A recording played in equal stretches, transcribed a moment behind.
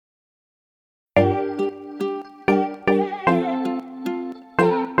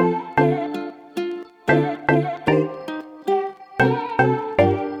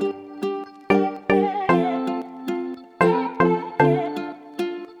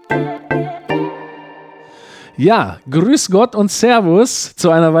Ja, grüß Gott und Servus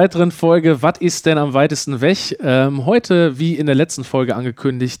zu einer weiteren Folge Was ist denn am weitesten weg? Heute, wie in der letzten Folge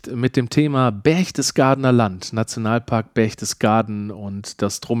angekündigt, mit dem Thema Berchtesgadener Land, Nationalpark Berchtesgaden und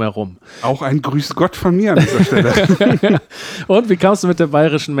das Drumherum. Auch ein Grüß Gott von mir an dieser Stelle. Und wie kamst du mit der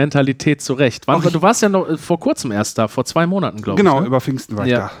bayerischen Mentalität zurecht? Du warst ja noch vor kurzem erst da, vor 2 Monaten, glaube ich. Genau, ne? über Pfingsten war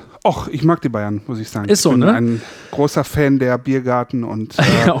ich da. Och, ich mag die Bayern, muss ich sagen. Ist so, ich bin ne? ein großer Fan der Biergarten und,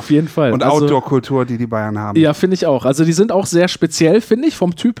 Ja, auf jeden Fall. und Outdoor-Kultur, die Bayern haben. Ja, finde ich auch. Also die sind auch sehr speziell, finde ich.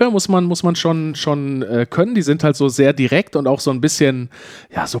 Vom Typ her muss man schon können. Die sind halt so sehr direkt und auch so ein bisschen,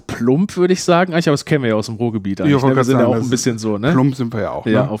 ja, so plump, würde ich sagen. Aber das kennen wir ja aus dem Ruhrgebiet eigentlich. Ne? Wir sind ja auch ein bisschen so, ne? Plump sind wir ja auch,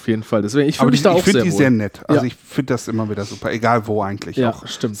 ne? Ja, auf jeden Fall. Deswegen, ich fühle Aber mich da auch ich finde sehr die wohl. sehr nett. Also Ja. ich finde das immer wieder super, egal wo eigentlich. Ja, auch.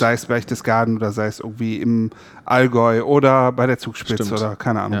 stimmt. Sei es Berchtesgaden oder sei es irgendwie im Allgäu oder bei der Zugspitze Stimmt. oder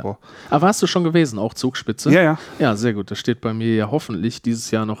keine Ahnung Ja. wo. Aber warst du schon gewesen, auch Zugspitze? Ja, ja. Ja, sehr gut. Das steht bei mir ja hoffentlich dieses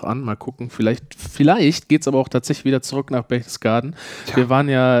Jahr noch an. Mal gucken. Vielleicht geht es aber auch tatsächlich wieder zurück nach Berchtesgaden. Tja. Wir waren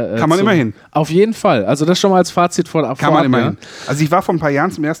ja. Kann man immerhin. Auf jeden Fall. Also das schon mal als Fazit vorab. Kann man immerhin. Also ich war vor ein paar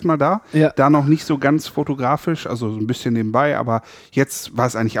Jahren zum ersten Mal da. Ja. Da noch nicht so ganz fotografisch, also so ein bisschen nebenbei, aber jetzt war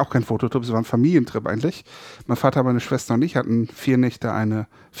es eigentlich auch kein Fototrip, es war ein Familientrip eigentlich. Mein Vater, meine Schwester und ich hatten 4 Nächte eine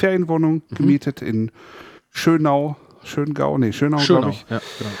Ferienwohnung gemietet in Schönau, glaube ich. Ja,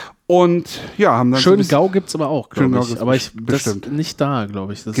 genau. Und ja, haben dann Schöngau gibt es aber auch, glaube Schöngau ich. gibt's Aber das bestimmt. nicht da,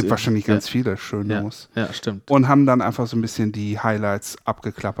 glaube ich. Das gibt wahrscheinlich ganz viele Ja, Schönaus. ja, stimmt. Und haben dann einfach so ein bisschen die Highlights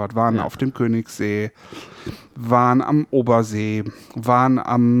abgeklappert. Waren auf dem Königssee, waren am Obersee, waren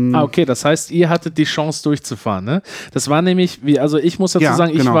am... Okay, das heißt, ihr hattet die Chance durchzufahren, ne? Das war nämlich, also ich muss dazu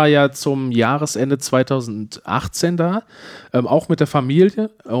sagen, genau. ich war ja zum Jahresende 2018 da, auch mit der Familie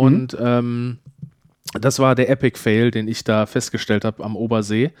und das war der Epic Fail, den ich da festgestellt habe am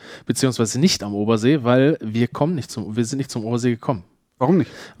Obersee, beziehungsweise nicht am Obersee, weil wir sind nicht zum Obersee gekommen. Warum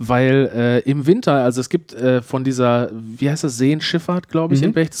nicht? Weil im Winter, also es gibt von dieser, wie heißt das, Seenschifffahrt, glaube ich,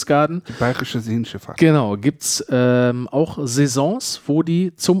 in Berchtesgaden. Die bayerische Seenschifffahrt. Genau, gibt es auch Saisons, wo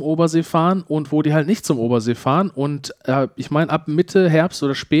die zum Obersee fahren und wo die halt nicht zum Obersee fahren. Und ich meine, ab Mitte Herbst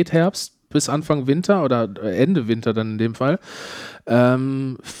oder Spätherbst bis Anfang Winter oder Ende Winter dann in dem Fall,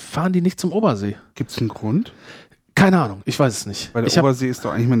 fahren die nicht zum Obersee. Gibt es einen Grund? Keine Ahnung, ich weiß es nicht. Weil der Obersee ist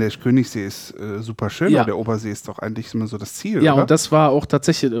doch eigentlich, ich meine, der Königssee ist super schön, Ja. aber der Obersee ist doch eigentlich immer so das Ziel, Ja, oder? und das war auch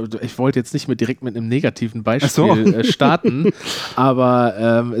tatsächlich, ich wollte jetzt nicht direkt mit einem negativen Beispiel starten,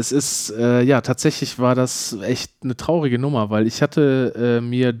 aber es ist, tatsächlich war das echt eine traurige Nummer, weil ich hatte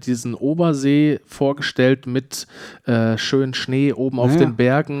mir diesen Obersee vorgestellt mit schönen Schnee oben auf den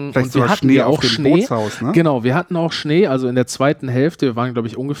Bergen. Vielleicht und wir sogar hatten Schnee ja auf auch dem Schnee. Bootshaus, ne? Genau, wir hatten auch Schnee, also in der zweiten Hälfte, wir waren, glaube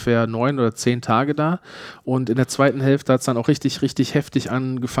ich, ungefähr 9 oder 10 Tage da und in der zweiten Hälfte hat es dann auch richtig, richtig heftig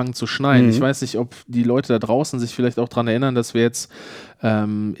angefangen zu schneien. Ich weiß nicht, ob die Leute da draußen sich vielleicht auch daran erinnern, dass wir jetzt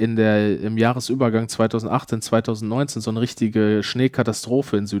im Jahresübergang 2018, 2019 so eine richtige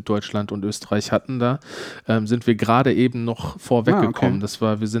Schneekatastrophe in Süddeutschland und Österreich hatten. Da sind wir gerade eben noch vorweggekommen. Okay. Das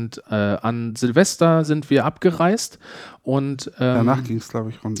war, wir sind an Silvester sind wir abgereist und Danach ging es, glaube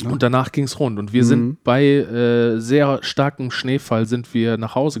ich, rund, ne? und danach ging es rund. Und wir sind bei sehr starkem Schneefall sind wir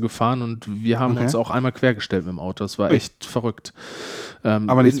nach Hause gefahren und wir haben uns auch einmal quergestellt mit dem Auto. Das war echt verrückt.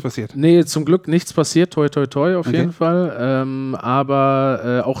 Aber nichts passiert. Nee, zum Glück nichts passiert. Toi, toi, toi auf jeden Fall. Aber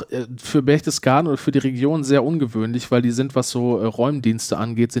auch für Berchtesgaden oder für die Region sehr ungewöhnlich, weil die sind, was so Räumdienste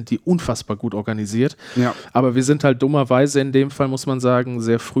angeht, sind die unfassbar gut organisiert. Ja. Aber wir sind halt dummerweise in dem Fall, muss man sagen,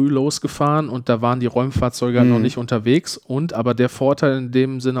 sehr früh losgefahren und da waren die Räumfahrzeuge halt noch nicht unterwegs. Aber der Vorteil in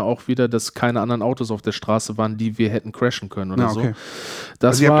dem Sinne auch wieder, dass keine anderen Autos auf der Straße waren, die wir hätten crashen können oder so. Das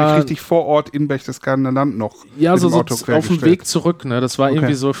also ihr habt war euch richtig vor Ort in Berchtesgadener Land noch ja, mit so, dem Auto so auf dem Weg zurück. Ne? Das war Okay.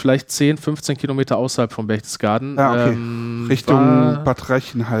 irgendwie so vielleicht 10, 15 Kilometer außerhalb von Berchtesgaden. Ja, okay. Richtung Bad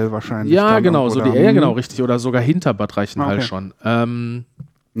Reichenhall wahrscheinlich. Ja, dann genau, oder, genau, richtig. Oder sogar hinter Bad Reichenhall Okay. schon.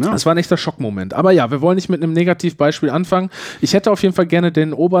 Ja. Das war ein echter Schockmoment. Aber ja, wir wollen nicht mit einem Negativbeispiel anfangen. Ich hätte auf jeden Fall gerne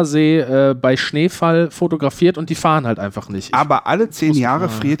den Obersee bei Schneefall fotografiert und die fahren halt einfach nicht. Aber alle 10 Jahre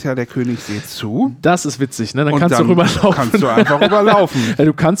friert ja der Königssee zu. Das ist witzig, ne? Dann Und kannst du dann rüberlaufen. kannst du einfach rüberlaufen. Ja,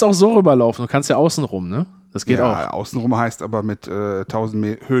 du kannst auch so rüberlaufen. Du kannst ja außen rum, ne? Das geht auch. Außenrum heißt aber mit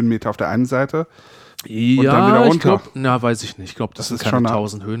 1000 Höhenmeter auf der einen Seite. Ja, dann wieder runter. ich glaube, weiß ich nicht. Ich glaube, das sind ist keine schon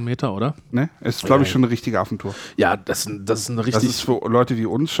 1000 Höhenmeter, oder? Ne? Ist, glaube ich, schon eine richtige Affentour. Ja, das ist eine Das richtig. ist für Leute wie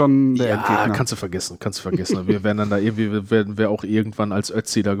uns schon der Endgegner. Kannst du vergessen. Wir werden dann da werden wir auch irgendwann als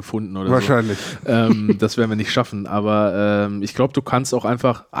Ötzi da gefunden oder Wahrscheinlich. so. Das werden wir nicht schaffen. Aber ich glaube, du kannst auch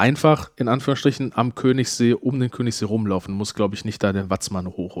einfach in Anführungsstrichen am Königssee um den Königssee rumlaufen. Du musst, glaube ich, nicht da den Watzmann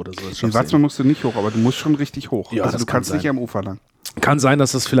hoch oder so. Den Watzmann musst du nicht hoch, aber du musst schon richtig hoch. Ja, also das du kann kannst sein. nicht am Ufer lang. Kann sein,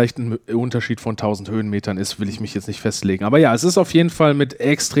 dass das vielleicht ein Unterschied von 1000 Höhenmetern ist, will ich mich jetzt nicht festlegen. Aber ja, es ist auf jeden Fall mit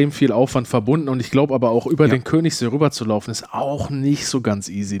extrem viel Aufwand verbunden und ich glaube aber auch über den Königssee rüber zu laufen ist auch nicht so ganz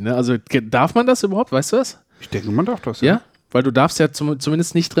easy. Ne? Also darf man das überhaupt, weißt du das? Ich denke, man darf das, ja. Weil du darfst ja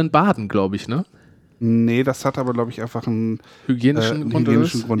zumindest nicht drin baden, glaube ich, ne? Nee, das hat aber, glaube ich, einfach einen hygienischen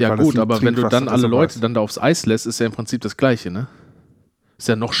Grund. Ja gut, aber wenn du dann alle Leute dann da aufs Eis lässt, ist ja im Prinzip das Gleiche, ne? Ist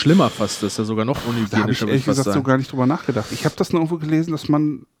ja noch schlimmer fast, das ist ja sogar noch unhygienischer. Da habe ich ehrlich gesagt so gar nicht drüber nachgedacht. Ich habe das nur irgendwo gelesen,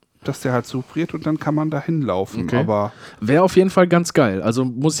 dass der halt zufriert und dann kann man da hinlaufen. Okay. Aber wäre auf jeden Fall ganz geil. Also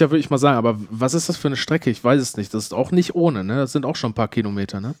muss ich ja wirklich mal sagen, aber was ist das für eine Strecke? Ich weiß es nicht. Das ist auch nicht ohne, ne? Das sind auch schon ein paar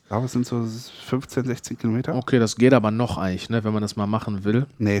Kilometer, ne? Aber es sind so 15, 16 Kilometer. Okay, das geht aber noch eigentlich, ne? Wenn man das mal machen will.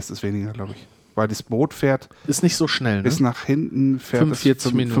 Nee, es ist weniger, glaube ich. Weil das Boot fährt. Ist nicht so schnell, ne? Bis nach hinten fährt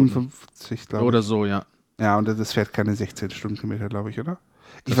 45 Minuten. 55, glaube ich. Oder so, ja. Ja, und das fährt keine 16 Stundenkilometer, glaube ich, oder?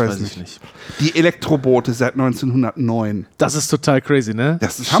 Ich weiß nicht. Die Elektroboote seit 1909. Das ist total crazy, ne?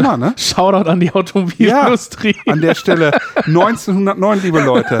 Das ist Hammer, ne? Shoutout an die Automobilindustrie. Ja, an der Stelle 1909, liebe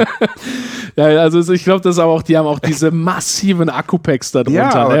Leute. Ja, also ich glaube, die haben auch diese massiven Akkupacks da drunter.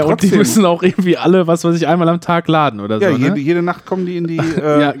 Ja, ne? Und die müssen auch irgendwie alle, was weiß ich, einmal am Tag laden oder so. Ja, ne? jede Nacht kommen die in die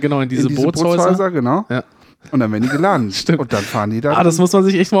ja, genau, in diese Bootshäuser. Genau. Ja. Und dann werden die geladen. Stimmt. Und dann fahren die da. Das muss man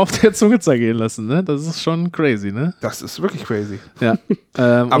sich echt mal auf der Zunge zergehen lassen, ne? Das ist schon crazy, ne? Das ist wirklich crazy. Ja.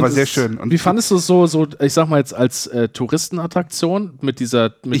 Aber sehr schön. Und wie fandest du es so, ich sag mal jetzt als Touristenattraktion mit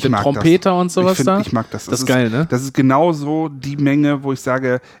dem Trompeter und sowas Ich mag das. Das ist geil, ne? Das ist genau so die Menge, wo ich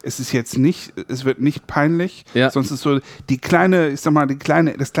sage, es wird nicht peinlich, sonst ist so die kleine, ich sag mal,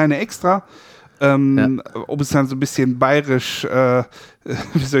 das kleine Extra, um es dann so ein bisschen bayerisch,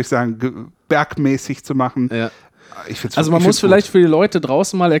 wie soll ich sagen, bergmäßig zu machen. Ja. Man muss vielleicht für die Leute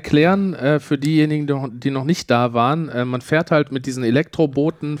draußen mal erklären, für diejenigen, die noch nicht da waren, man fährt halt mit diesen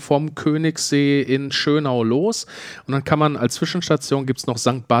Elektrobooten vom Königssee in Schönau los und dann kann man als Zwischenstation, gibt es noch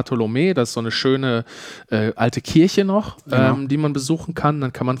St. Bartholomä, das ist so eine schöne alte Kirche noch, die man besuchen kann.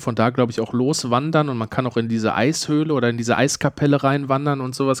 Dann kann man von da, glaube ich, auch loswandern und man kann auch in diese Eishöhle oder in diese Eiskapelle reinwandern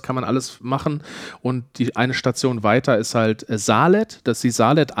und sowas kann man alles machen. Und die eine Station weiter ist halt Salet, das ist die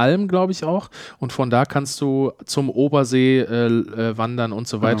Salet-Alm, glaube ich auch. Und von da kannst du zum Obersee wandern und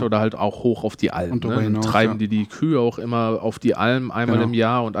so weiter oder halt auch hoch auf die Alm. Und ne? Dann treiben die Kühe auch immer auf die Alm einmal im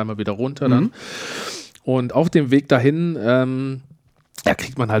Jahr und einmal wieder runter dann. Und auf dem Weg dahin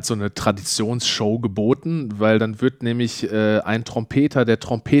kriegt man halt so eine Traditionsshow geboten, weil dann wird nämlich ein Trompeter, der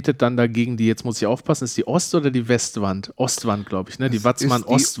trompetet dann dagegen jetzt muss ich aufpassen, ist die Ost- oder die Westwand? Ostwand, glaube ich, ne? Die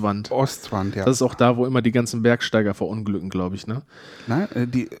Watzmann-Ostwand. Ostwand, ja. Das ist auch da, wo immer die ganzen Bergsteiger verunglücken, glaube ich, ne? Nein,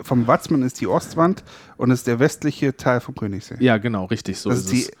 vom Watzmann ist die Ostwand und ist der westliche Teil vom Königssee. Ja, genau, richtig, so das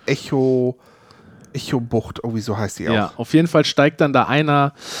ist die Echo-Bucht, so heißt die auch. Ja, auf jeden Fall steigt dann da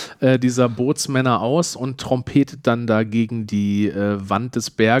einer dieser Bootsmänner aus und trompetet dann da gegen die Wand des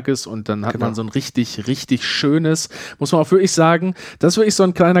Berges und dann hat man so ein richtig, richtig schönes, muss man auch wirklich sagen, das ist wirklich so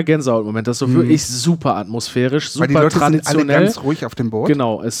ein kleiner Gänsehautmoment, das ist so wirklich super atmosphärisch, super weil die Leute traditionell. Sind alle ganz ruhig auf dem Boot.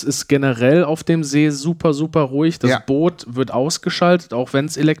 Genau, es ist generell auf dem See super, super ruhig. Das Boot wird ausgeschaltet, auch wenn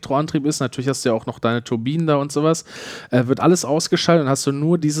es Elektroantrieb ist. Natürlich hast du ja auch noch deine Turbinen da und sowas. Wird alles ausgeschaltet und hast du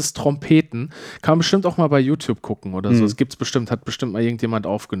nur dieses Trompeten. Kann man bestimmt auch mal bei YouTube gucken oder so. Es gibt's bestimmt, hat bestimmt mal irgendjemand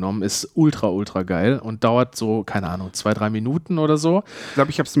aufgenommen. Ist ultra, ultra geil und dauert so, keine Ahnung, 2-3 Minuten oder so. Ich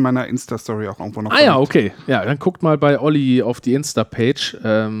glaube, ich habe es in meiner Insta-Story auch irgendwo noch ja, okay. Ja, dann guckt mal bei Olli auf die Insta-Page.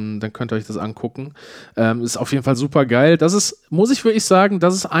 Dann könnt ihr euch das angucken. Ist auf jeden Fall super geil. Das ist, muss ich wirklich sagen,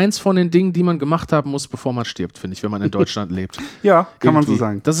 das ist eins von den Dingen, die man gemacht haben muss, bevor man stirbt, finde ich, wenn man in Deutschland lebt. Ja, kann man so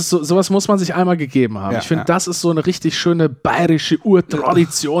sagen. Das ist sowas muss man sich einmal gegeben haben. Ich finde, das ist so eine richtig schöne bayerische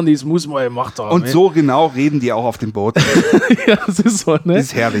Urtradition, die muss man gemacht haben. Und so genau reden die auch auf dem Boot. Ja, das ist so, ne? Das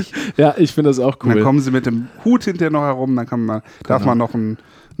ist herrlich. Ja, ich finde das auch cool. Und dann kommen sie mit dem Hut hinterher noch herum, dann darf man noch einen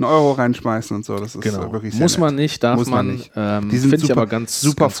Euro reinschmeißen und so. Das ist wirklich sehr Muss man nett. nicht, darf man nicht. Die sind super, ich aber super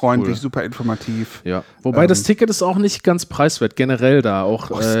ganz freundlich, cool. super informativ. Ja. Wobei das Ticket ist auch nicht ganz preiswert, generell da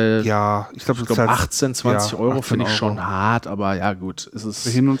auch. Ich glaube 18, 20 Euro finde ich schon hart, aber ja gut.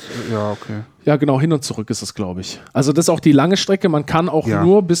 Okay. Ja, genau, hin und zurück ist es, glaube ich. Also das ist auch die lange Strecke. Man kann auch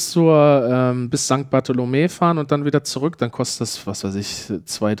nur bis St. Bartholomä fahren und dann wieder zurück. Dann kostet das, was weiß ich,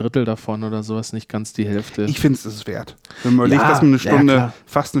 2/3 davon oder sowas, nicht ganz die Hälfte. Ich finde es wert. Wenn man überlegt, dass man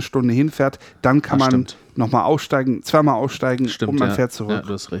fast eine Stunde hinfährt, dann kann man nochmal aussteigen, zweimal aussteigen und man fährt zurück. Ja,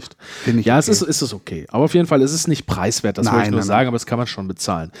 du hast recht. Es ist okay. Aber auf jeden Fall ist es nicht preiswert, das wollte ich nur sagen, aber das kann man schon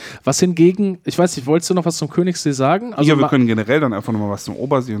bezahlen. Was hingegen, ich weiß nicht, wolltest du noch was zum Königssee sagen? Also wir können generell dann einfach nochmal was zum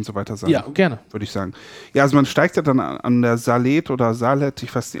Obersee und so weiter sagen. Ja, gerne. Würde ich sagen. Ja, also man steigt ja dann an der Salet oder Salet,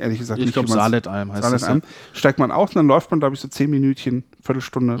 ich weiß ehrlich gesagt nicht. Ich glaube Salet-Alm heißt das. Steigt man aus und dann läuft man, glaube ich, so 10 Minütchen,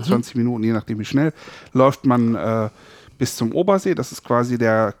 Viertelstunde, 20 Minuten, je nachdem wie schnell, läuft man bis zum Obersee. Das ist quasi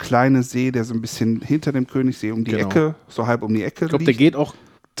der kleine See, der so ein bisschen hinter dem Königssee um die Ecke, so halb um die Ecke Ich glaube, der geht auch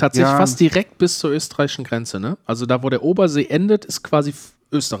tatsächlich fast direkt bis zur österreichischen Grenze, ne? Also da, wo der Obersee endet, ist quasi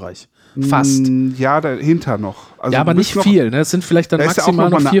Österreich. Fast. Ja, dahinter noch. Also ja, aber nicht viel, ne? Es sind vielleicht dann maximal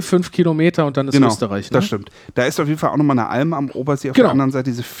noch 4-5 Kilometer und dann ist Österreich, ne? Das stimmt. Da ist auf jeden Fall auch nochmal eine Alm am Obersee, auf der anderen Seite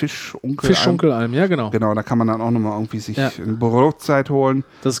diese Fischunkelalm. Fischunkelalm, ja, genau. Genau, da kann man dann auch nochmal irgendwie sich eine Brotzeit holen.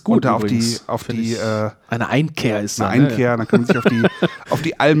 Das ist gut. Und da übrigens, auf die eine Einkehr ist da. Eine Einkehr, dann kann man sich auf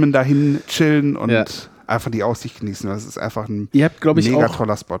die Almen dahin chillen und einfach die Aussicht genießen. Das ist einfach ein mega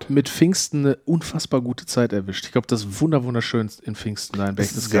toller Spot. Mit Pfingsten eine unfassbar gute Zeit erwischt. Ich glaube, das ist wunderschön in Pfingsten da in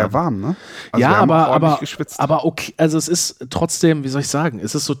Berchtesgaden. Es ist sehr warm, ne? Also ja, aber okay, also es ist trotzdem, wie soll ich sagen,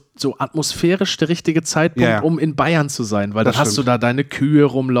 es ist so atmosphärisch der richtige Zeitpunkt, um in Bayern zu sein, weil dann hast du da deine Kühe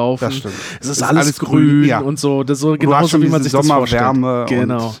rumlaufen. Das stimmt. Es ist alles grün und so. Das ist so genauso, wie man sich das vorstellt. Sommerwärme.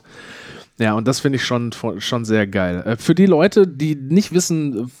 Genau. Ja, und das finde ich schon sehr geil. Für die Leute, die nicht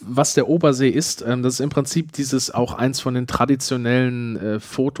wissen, was der Obersee ist, das ist im Prinzip auch eins von den traditionellen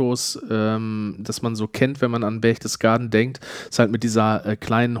Fotos, das man so kennt, wenn man an Berchtesgaden denkt. Ist halt mit dieser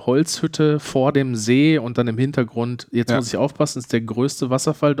kleinen Holzhütte vor dem See und dann im Hintergrund, jetzt muss ich aufpassen, ist der größte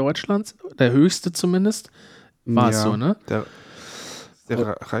Wasserfall Deutschlands, der höchste zumindest. War es so, ne?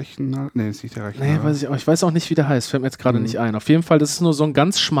 Der Reichenhall? Nee, ist nicht der Reichenhall. Nee, weiß ich auch. Ich weiß auch nicht, wie der heißt. Fällt mir jetzt gerade nicht ein. Auf jeden Fall, das ist nur so ein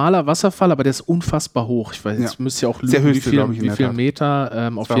ganz schmaler Wasserfall, aber der ist unfassbar hoch. Ich weiß, jetzt müsste ja auch lügen, wie viel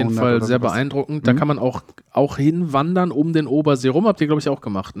Meter. Auf jeden Fall sehr beeindruckend. Da kann man auch hinwandern um den Obersee rum. Habt ihr, glaube ich, auch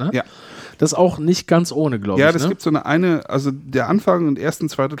gemacht, ne? Ja. Das ist auch nicht ganz ohne, glaube ich. Ja, das gibt so also der Anfang und ersten,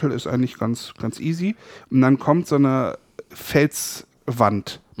 zweiten Teil ist eigentlich ganz, ganz easy. Und dann kommt so eine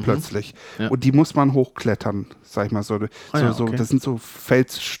Felswand plötzlich. Ja. Und die muss man hochklettern, sag ich mal so. Okay. Das sind so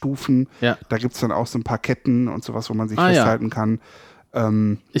Felsstufen. Ja. Da gibt es dann auch so ein paar Ketten und sowas, wo man sich festhalten kann.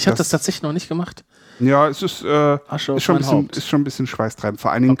 Ich habe das tatsächlich noch nicht gemacht. Ja, es ist schon ein bisschen schweißtreibend.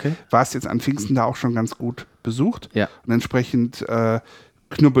 Vor allen Dingen war es jetzt an Pfingsten da auch schon ganz gut besucht. Ja. Und entsprechend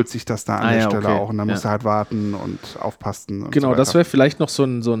knubbelt sich das da an der Stelle auch und dann musst du halt warten und aufpassen. Und genau, das wäre vielleicht noch so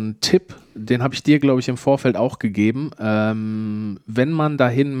ein Tipp, den habe ich dir, glaube ich, im Vorfeld auch gegeben. Wenn man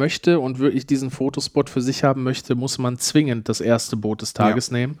dahin möchte und wirklich diesen Fotospot für sich haben möchte, muss man zwingend das erste Boot des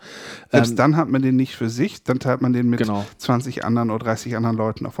Tages nehmen. Selbst dann hat man den nicht für sich, dann teilt man den mit 20 anderen oder 30 anderen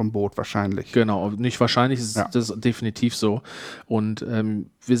Leuten auf dem Boot wahrscheinlich. Genau, nicht wahrscheinlich, ist das definitiv so. Und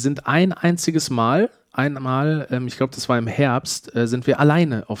wir sind ein einziges Mal, ich glaube, das war im Herbst, sind wir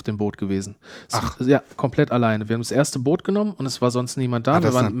alleine auf dem Boot gewesen. Ja, komplett alleine. Wir haben das erste Boot genommen und es war sonst niemand da.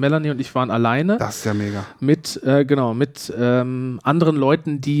 Melanie und ich waren alleine. Das ist ja mega. Mit anderen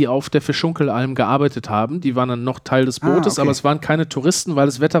Leuten, die auf der Fischunkelalm gearbeitet haben. Die waren dann noch Teil des Bootes, aber es waren keine Touristen, weil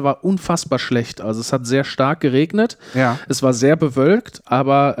das Wetter war unfassbar schlecht. Also es hat sehr stark geregnet. Ja. Es war sehr bewölkt,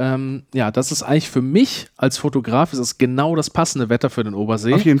 aber das ist eigentlich für mich als Fotograf ist es genau das passende Wetter für den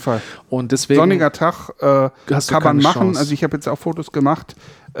Obersee. Auf jeden Fall. Und deswegen sonniger Tag kann man machen. Chance. Also ich habe jetzt auch Fotos gemacht.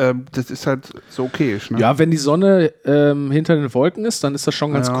 Das ist halt so okayisch. Ne? Ja, wenn die Sonne hinter den Wolken ist, dann ist das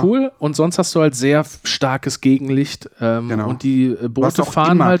schon ganz cool. Und sonst hast du halt sehr starkes Gegenlicht. Und die Boote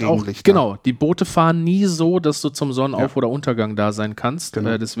fahren halt auch. Genau, die Boote fahren nie so, dass du zum Sonnenauf- oder Untergang da sein kannst.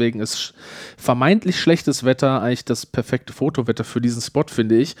 Genau. Deswegen ist vermeintlich schlechtes Wetter eigentlich das perfekte Fotowetter für diesen Spot,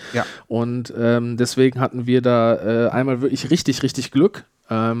 finde ich. Ja. Und deswegen hatten wir da einmal wirklich richtig, richtig Glück.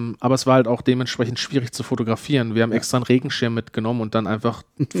 Aber es war halt auch dementsprechend schwierig zu fotografieren. Wir haben extra einen Regenschirm mitgenommen und dann einfach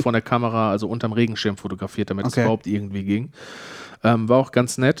von der Kamera, also unterm Regenschirm fotografiert, damit es überhaupt irgendwie ging. War auch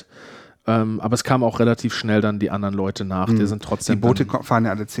ganz nett. Aber es kamen auch relativ schnell dann die anderen Leute nach. Die sind trotzdem. Die Boote fahren ja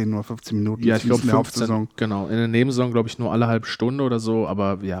alle 10 oder 15 Minuten. Ja, ich glaube 15. Genau. In der Nebensaison glaube ich nur alle halbe Stunde oder so.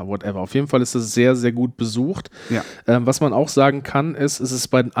 Aber ja, whatever. Auf jeden Fall ist das sehr, sehr gut besucht. Ja. Was man auch sagen kann, ist, es ist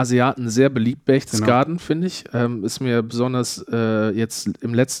bei den Asiaten sehr beliebt, Berchtesgaden, finde ich. Ist mir besonders jetzt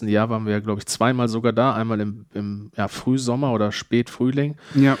im letzten Jahr waren wir, glaube ich, zweimal sogar da. Einmal im Frühsommer oder Spätfrühling.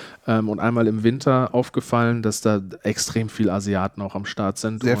 Ja. Und einmal im Winter aufgefallen, dass da extrem viele Asiaten auch am Start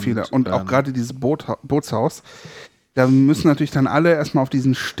sind. Sehr viele. Und auch gerade dieses Bootshaus, da müssen natürlich dann alle erstmal auf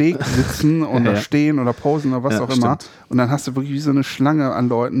diesen Steg sitzen oder stehen oder posen oder was auch immer. Stimmt. Und dann hast du wirklich wie so eine Schlange an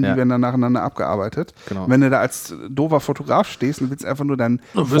Leuten, die werden dann nacheinander abgearbeitet. Genau. Wenn du da als doofer Fotograf stehst und willst einfach nur dein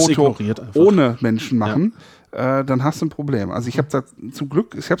Foto ohne Menschen machen, dann hast du ein Problem. Also ich habe da zum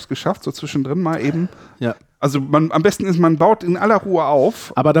Glück, ich habe es geschafft, so zwischendrin mal eben. Ja. Also am besten ist, man baut in aller Ruhe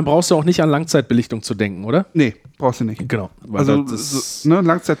auf. Aber dann brauchst du auch nicht an Langzeitbelichtung zu denken, oder? Nee, brauchst du nicht. Genau. Also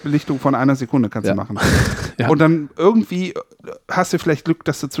Langzeitbelichtung von einer Sekunde kannst du machen. Ja. Und dann irgendwie hast du vielleicht Glück,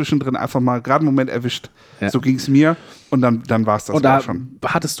 dass du zwischendrin einfach mal gerade einen Moment erwischt. Ja. So ging es mir und dann war es das und da auch schon.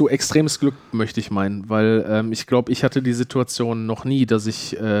 Hattest du extremes Glück, möchte ich meinen, weil ich glaube, ich hatte die Situation noch nie, dass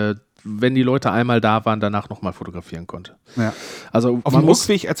ich wenn die Leute einmal da waren, danach nochmal fotografieren konnte. Ja. Also auf dem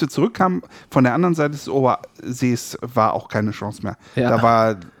Rückweg, als wir zurückkamen, von der anderen Seite des Obersees war auch keine Chance mehr. Ja. Da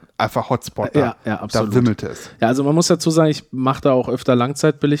war einfach Hotspot da. Ja, absolut. Da wimmelte es. Ja, also man muss dazu sagen, ich mache da auch öfter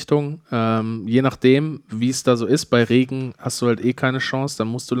Langzeitbelichtung. Je nachdem, wie es da so ist. Bei Regen hast du halt eh keine Chance. Dann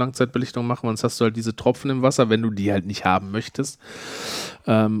musst du Langzeitbelichtung machen, sonst hast du halt diese Tropfen im Wasser, wenn du die halt nicht haben möchtest.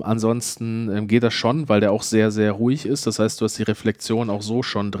 Ansonsten geht das schon, weil der auch sehr, sehr ruhig ist. Das heißt, du hast die Reflexion auch so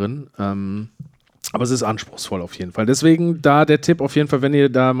schon drin. Aber es ist anspruchsvoll auf jeden Fall. Deswegen da der Tipp auf jeden Fall, wenn ihr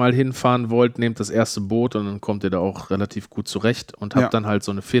da mal hinfahren wollt, nehmt das erste Boot und dann kommt ihr da auch relativ gut zurecht und habt dann halt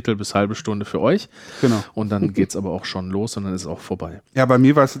so eine Viertel bis halbe Stunde für euch. Genau. Und dann geht es aber auch schon los und dann ist es auch vorbei. Ja, bei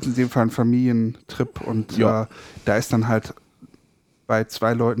mir war es jetzt in dem Fall ein Familientrip und da ist dann halt bei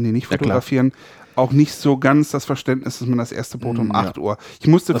 2 Leuten, die nicht fotografieren, auch nicht so ganz das Verständnis, dass man das erste Boot um 8 Uhr. Ich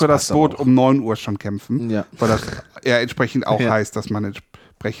musste für das Boot um 9 Uhr schon kämpfen, weil das entsprechend auch heißt, dass man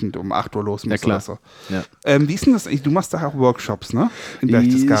entsprechend um 8 Uhr los muss. Ja, klar. Oder so. Ja. Wie ist denn das? Du machst da auch Workshops, ne? In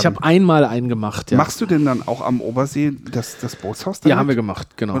Berchtesgaden. Ich habe einmal einen gemacht, ja. Machst du denn dann auch am Obersee das Bootshaus? Damit? Ja, haben wir gemacht,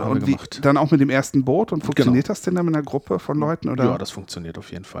 genau. Und dann auch mit dem ersten Boot? Und funktioniert das denn dann mit einer Gruppe von Leuten? Oder? Ja, das funktioniert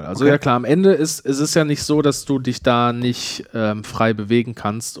auf jeden Fall. Also ja klar, am Ende ist es ja nicht so, dass du dich da nicht frei bewegen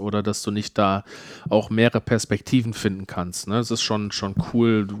kannst oder dass du nicht da auch mehrere Perspektiven finden kannst. Ne? Es ist schon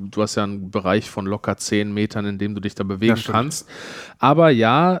cool. Du hast ja einen Bereich von locker 10 Metern, in dem du dich da bewegen kannst. Aber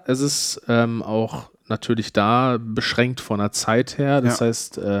ja, es ist auch natürlich da beschränkt von der Zeit her. Das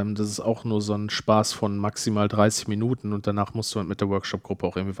heißt, das ist auch nur so ein Spaß von maximal 30 Minuten und danach musst du mit der Workshop-Gruppe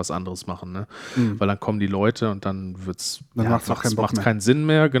auch irgendwie was anderes machen. Ne? Weil dann kommen die Leute und dann macht keinen Sinn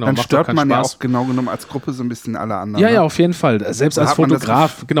mehr. Genau, dann macht stört keinen man Spaß. ja auch genau genommen als Gruppe so ein bisschen alle anderen. Ja, auf jeden Fall. Selbst als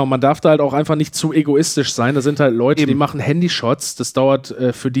Fotograf, genau, man darf da halt auch einfach nicht zu egoistisch sein. Da sind halt Leute, die machen Handyshots, das dauert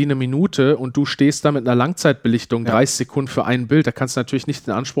für die eine Minute und du stehst da mit einer Langzeitbelichtung, 30 Sekunden für ein Bild. Da kannst du natürlich nicht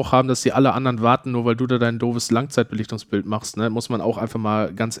den Anspruch haben, dass die alle anderen warten, nur weil du da dein doofes Langzeitbelichtungsbild machst. Ne? Muss man auch einfach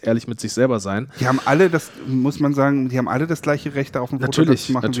mal ganz ehrlich mit sich selber sein. Die haben alle muss man sagen, die haben alle das gleiche Recht auf ein Foto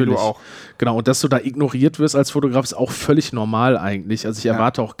zu machen, wie du auch. Genau, und dass du da ignoriert wirst als Fotograf, ist auch völlig normal eigentlich. Also ich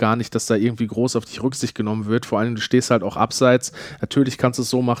erwarte auch gar nicht, dass da irgendwie groß auf dich Rücksicht genommen wird. Vor allem, du stehst halt auch abseits. Natürlich kannst du es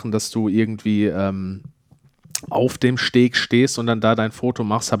so machen, dass du irgendwie auf dem Steg stehst und dann da dein Foto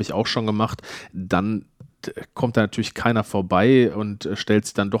machst, habe ich auch schon gemacht. Dann kommt da natürlich keiner vorbei und stellt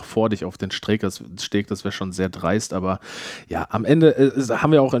sich dann doch vor dich auf den Steg. Das wäre schon sehr dreist, aber ja, am Ende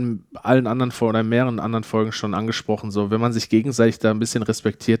haben wir auch in allen anderen oder in mehreren anderen Folgen schon angesprochen, so, wenn man sich gegenseitig da ein bisschen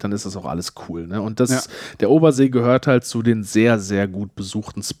respektiert, dann ist das auch alles cool, ne? Und der Obersee gehört halt zu den sehr, sehr gut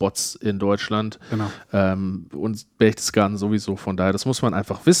besuchten Spots in Deutschland. Genau. Und Berchtesgaden sowieso, von daher, das muss man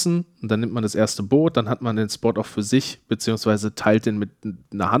einfach wissen und dann nimmt man das erste Boot, dann hat man den Spot auch für sich, beziehungsweise teilt den mit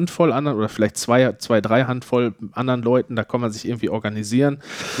einer Handvoll anderen oder vielleicht zwei, drei Handvoll anderen Leuten, da kann man sich irgendwie organisieren.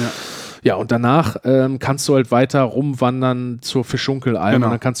 Ja, und danach kannst du halt weiter rumwandern zur Fischunkelalm und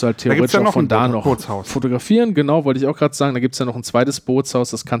dann kannst du halt theoretisch auch von da noch fotografieren. Genau, wollte ich auch gerade sagen. Da gibt es ja noch ein zweites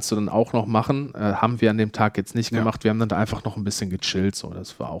Bootshaus, das kannst du dann auch noch machen. Haben wir an dem Tag jetzt nicht gemacht. Wir haben dann da einfach noch ein bisschen gechillt. So,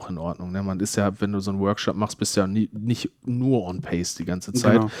 das war auch in Ordnung. Ne? Man ist ja, wenn du so einen Workshop machst, bist du ja nicht nur on pace die ganze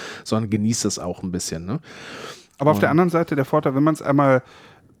Zeit, sondern genießt das auch ein bisschen. Ne? Aber auf der anderen Seite der Vorteil, wenn man es einmal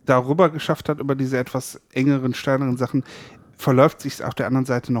darüber geschafft hat, über diese etwas engeren, steineren Sachen, verläuft sich auf der anderen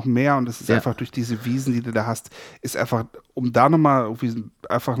Seite noch mehr und es ist einfach durch diese Wiesen, die du da hast, ist einfach, um da nochmal irgendwie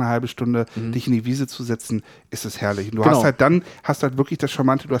einfach eine halbe Stunde dich in die Wiese zu setzen, ist es herrlich. Und du hast halt wirklich das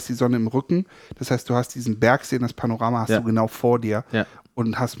Charmante, du hast die Sonne im Rücken, das heißt, du hast diesen Bergsee, das Panorama hast du genau vor dir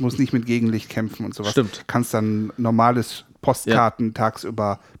und musst nicht mit Gegenlicht kämpfen und sowas. Stimmt. Kannst dann normales Postkarten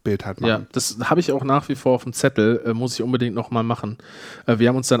tagsüber Bild halt machen. Ja, das habe ich auch nach wie vor auf dem Zettel, muss ich unbedingt nochmal machen. Wir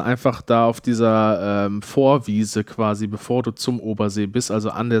haben uns dann einfach da auf dieser Vorwiese quasi, bevor du zum Obersee bist, also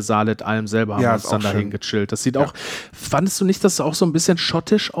an der Saaletalm selber, haben wir uns dann dahin gechillt. Das sieht auch, fandest du nicht, dass es auch so ein bisschen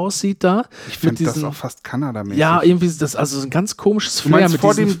schottisch aussieht da? Ich finde das auch fast Kanada-mäßig. Ja, irgendwie, also ein ganz komisches Flair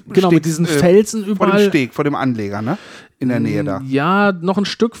mit diesen Felsen überall. Vor dem Steg, vor dem Anleger, ne? In der Nähe da. Ja, noch ein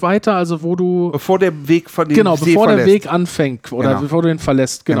Stück weiter, also wo du... Bevor der Weg von dem See bevor der Weg anfängt oder bevor du ihn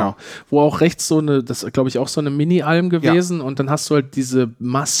verlässt, genau. Wo auch rechts so eine, das ist glaube ich auch so eine Mini-Alm gewesen und dann hast du halt diese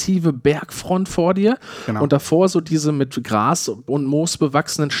massive Bergfront vor dir und davor so diese mit Gras und Moos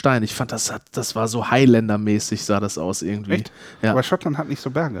bewachsenen Steine. Ich fand, das war so Highlander-mäßig, sah das aus irgendwie. Echt? Ja. Aber Schottland hat nicht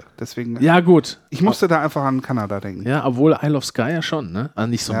so Berge, deswegen... Ja, gut. Ich musste da einfach an Kanada denken. Ja, obwohl Isle of Skye ja schon, ne? Also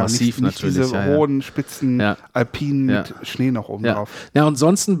nicht so massiv nicht natürlich. Diese hohen, spitzen Alpinen mit Schnee noch oben drauf. Ja, und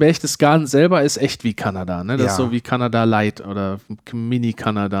ansonsten Berchtesgaden selber ist echt wie Kanada, ne? Das ist so wie Kanada Light oder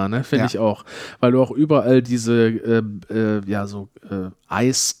Mini-Kanada, ne? Finde ich auch. Weil du auch überall diese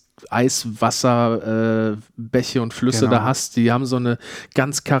Eiswasserbäche und Flüsse Genau. da hast, die haben so eine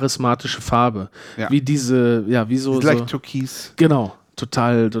ganz charismatische Farbe. Ja. Wie diese, ja, wie so. Leicht türkis. Genau,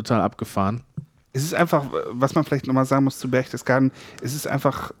 total abgefahren. Es ist einfach, was man vielleicht nochmal sagen muss zu Berchtesgaden, es ist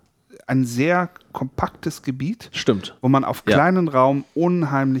einfach ein sehr kompaktes Gebiet. Stimmt. Wo man auf kleinen Raum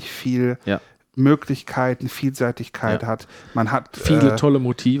unheimlich viel Möglichkeiten, Vielseitigkeit hat. Man hat viele tolle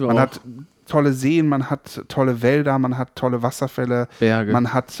Motive. Man hat tolle Seen, man hat tolle Wälder, man hat tolle Wasserfälle, Berge.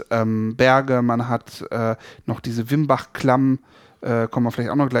 Man hat Berge, man hat noch diese Wimbach-Klamm, kommen wir vielleicht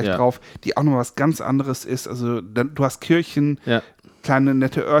auch noch gleich drauf, die auch noch was ganz anderes ist. Also du hast Kirchen, kleine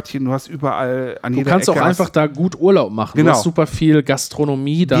nette Örtchen, du hast überall an jeder Ecke. Du kannst auch einfach da gut Urlaub machen. Genau. Du hast super viel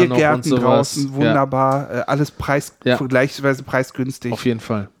Gastronomie da noch und sowas. Draußen, wunderbar, alles vergleichsweise preisgünstig. Auf jeden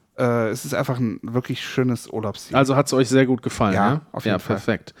Fall. Es ist einfach ein wirklich schönes Urlaubsziel. Also hat es euch sehr gut gefallen, ja? Auf jeden Fall.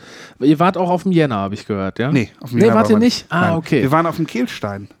 Perfekt. Ihr wart auch auf dem Jänner, habe ich gehört, ja? Nee, auf dem Jänner wart ihr nicht? Nein. Okay. Wir waren auf dem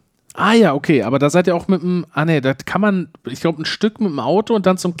Kehlstein. Ah ja, okay, aber da seid ihr auch mit dem, da kann man, ich glaube, ein Stück mit dem Auto und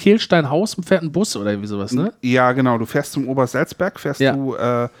dann zum Kehlsteinhaus fährt ein Bus oder irgendwie sowas, ne? Ja, genau, du fährst zum Obersalzberg, du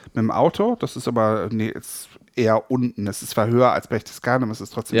mit dem Auto, das ist aber, ist eher unten, es ist zwar höher als Berchtesgaden, aber es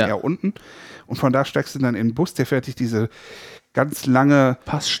ist trotzdem eher unten und von da steigst du dann in den Bus, der fährt dich diese ganz lange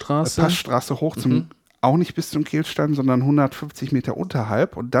Passstraße hoch zum, auch nicht bis zum Kehlstein, sondern 150 Meter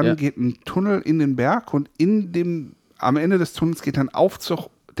unterhalb und dann geht ein Tunnel in den Berg und am Ende des Tunnels geht ein Aufzug,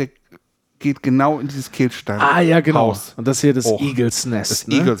 der geht genau in dieses Kehlstein. Ah, ja, genau. Haus. Und das hier das Eagles Nest. Das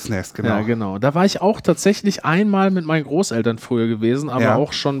Eagles Nest, genau. Ja, genau. Da war ich auch tatsächlich einmal mit meinen Großeltern früher gewesen, aber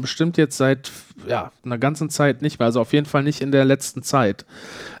auch schon bestimmt jetzt seit einer ganzen Zeit nicht mehr. Also auf jeden Fall nicht in der letzten Zeit.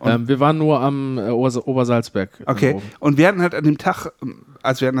 Wir waren nur am Obersalzberg. Okay. Und wir hatten halt an dem Tag,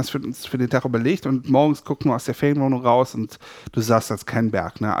 also wir hatten das für den Tag überlegt und morgens gucken wir aus der Ferienwohnung raus und du sahst das kein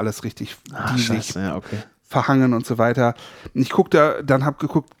Berg, ne? Alles richtig diesig. Ja, okay. Verhangen und so weiter. Und ich habe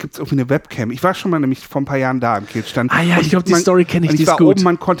geguckt, gibt es irgendwie eine Webcam? Ich war schon mal nämlich vor ein paar Jahren da im Kehlstein. Ah ja, ich glaube, die Story kenne ich, die ist gut. Oben,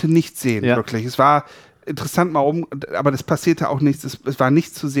 man konnte nichts sehen, Ja. wirklich. Es war interessant mal oben, aber das passierte auch nichts. Es war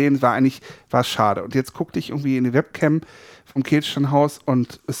nichts zu sehen, war es schade. Und jetzt guckte ich irgendwie in die Webcam vom Kehlsteinhaus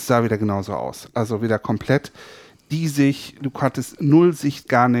und es sah wieder genauso aus. Also wieder komplett diesig, du hattest null Sicht,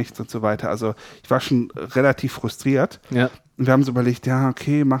 gar nichts und so weiter. Also ich war schon relativ frustriert. Ja. Und wir haben so überlegt, ja,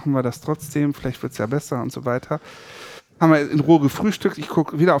 okay, machen wir das trotzdem, vielleicht wird es ja besser und so weiter. Haben wir in Ruhe gefrühstückt, ich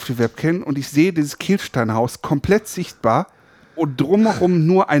gucke wieder auf die Webcam und ich sehe dieses Kehlsteinhaus komplett sichtbar und drumherum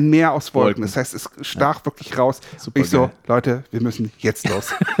nur ein Meer aus Wolken. Das heißt, es stach wirklich raus. Super ich so, geil. Leute, wir müssen jetzt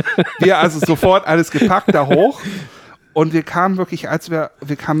los. Wir also sofort alles gepackt da hoch. Und wir kamen wirklich,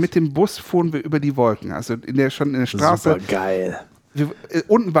 wir kamen mit dem Bus, fuhren wir über die Wolken. Also schon in der Straße. Super geil.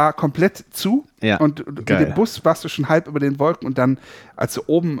 Unten war komplett zu und mit geil. dem Bus warst du schon halb über den Wolken und dann, als du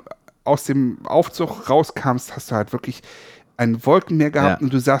oben aus dem Aufzug rauskamst, hast du halt wirklich ein Wolkenmeer gehabt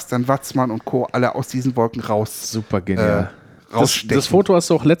und du sahst dann Watzmann und Co. alle aus diesen Wolken raus. Super genial. Rausstechen. Das Foto hast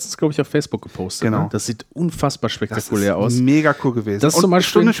du auch letztens, glaube ich, auf Facebook gepostet. Genau. Ne? Das sieht unfassbar spektakulär aus. Mega cool gewesen. Das und zum eine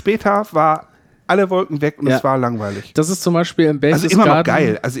Beispiel, Stunde später war alle Wolken weg und es war langweilig. Das ist zum Beispiel im Berchtesgaden. Also immer noch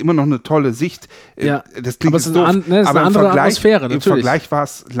geil, also immer noch eine tolle Sicht. Ja. Das klingt aber es ist doof, eine andere Atmosphäre, natürlich. Im Vergleich war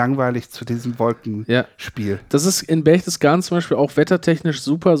es langweilig zu diesem Wolkenspiel. Das ist in Berchtesgaden zum Beispiel auch wettertechnisch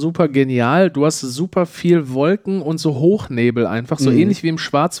super, super genial. Du hast super viel Wolken und so Hochnebel einfach, so ähnlich wie im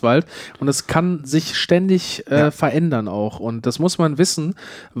Schwarzwald. Und es kann sich ständig verändern auch. Und das muss man wissen,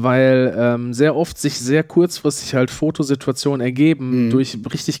 weil sehr oft sich sehr kurzfristig halt Fotosituationen ergeben durch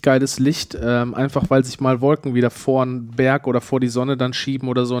richtig geiles Licht, einfach weil sich mal Wolken wieder vor einen Berg oder vor die Sonne dann schieben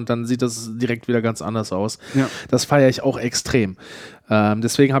oder so und dann sieht das direkt wieder ganz anders aus. Ja. Das feiere ich auch extrem.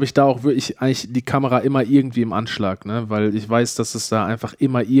 Deswegen habe ich da auch wirklich eigentlich die Kamera immer irgendwie im Anschlag, ne? Weil ich weiß, dass es da einfach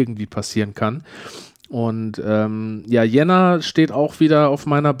immer irgendwie passieren kann. Und Jänner steht auch wieder auf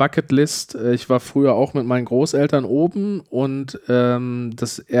meiner Bucketlist. Ich war früher auch mit meinen Großeltern oben und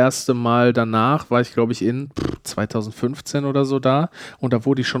das erste Mal danach war ich, glaube ich, in 2015 oder so da und da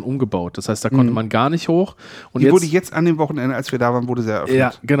wurde die schon umgebaut. Das heißt, da konnte man gar nicht hoch. Und die wurde jetzt an dem Wochenende, als wir da waren, wurde sie eröffnet.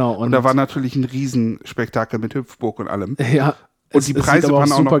 Ja, genau. Und da war natürlich ein Riesenspektakel mit Hüpfburg und allem. Ja. Und die Preise sieht aber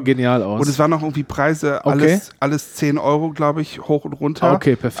waren auch super noch, genial aus. Und es waren noch irgendwie Preise, alles 10 Euro, glaube ich, hoch und runter.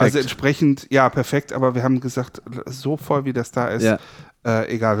 Okay, perfekt. Also entsprechend, ja, perfekt, aber wir haben gesagt, so voll wie das da ist,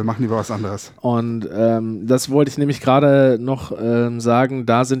 egal, wir machen lieber was anderes. Und das wollte ich nämlich gerade noch sagen,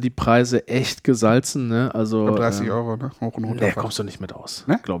 da sind die Preise echt gesalzen, ne? Also 30 Euro, ne? Hoch und runter. Nee, kommst du nicht mit aus.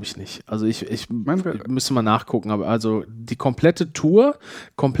 Ne? Glaube ich nicht. Also ich müsste mal nachgucken, aber also die komplette Tour,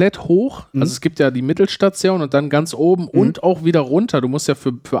 komplett hoch, also es gibt ja die Mittelstation und dann ganz oben und auch wieder runter. Du musst ja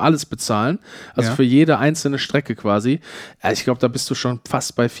für alles bezahlen, also für jede einzelne Strecke quasi. Ja, ich glaube, da bist du schon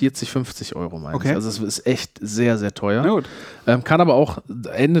fast bei 40, 50 Euro, meine ich. Also es ist echt sehr, sehr teuer. Na gut. Kann aber auch auch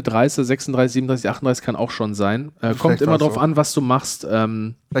Ende 30, 36, 37, 38 kann auch schon sein. Kommt immer drauf an, was du machst.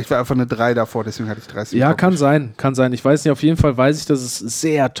 Vielleicht war einfach eine 3 davor, deswegen hatte ich 30. Ja, kann sein. Ich weiß nicht, auf jeden Fall weiß ich, dass es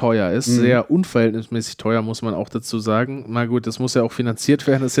sehr teuer ist. Sehr unverhältnismäßig teuer, muss man auch dazu sagen. Na gut, das muss ja auch finanziert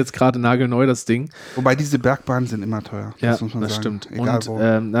werden. Das ist jetzt gerade nagelneu, das Ding. Wobei diese Bergbahnen sind immer teuer. Ja, muss man das sagen. stimmt. Egal und wo.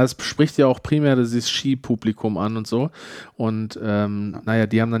 das spricht ja auch primär dieses Skipublikum an und so. Und naja,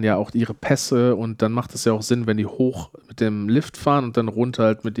 die haben dann ja auch ihre Pässe und dann macht es ja auch Sinn, wenn die hoch mit dem Lift fahren und dann runter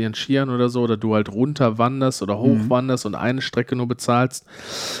halt mit ihren Skiern oder so, oder du halt runter wanderst oder hoch wanderst und eine Strecke nur bezahlst.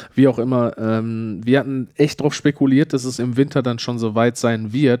 Wie auch immer. Wir hatten echt drauf spekuliert, dass es im Winter dann schon so weit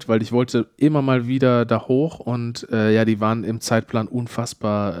sein wird, weil ich wollte immer mal wieder da hoch und ja, die waren im Zeitplan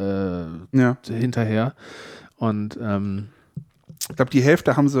unfassbar hinterher. Und ich glaube, die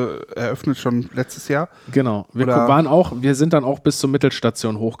Hälfte haben sie eröffnet schon letztes Jahr. Genau. Wir sind dann auch bis zur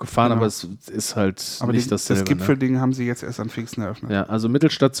Mittelstation hochgefahren, aber es ist halt aber nicht dasselbe. Das Gipfelding haben sie jetzt erst an Pfingsten eröffnet. Ja, also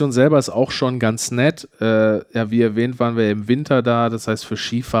Mittelstation selber ist auch schon ganz nett. Ja, wie erwähnt, waren wir im Winter da. Das heißt, für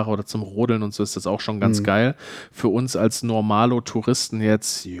Skifahrer oder zum Rodeln und so ist das auch schon ganz geil. Für uns als Normalo-Touristen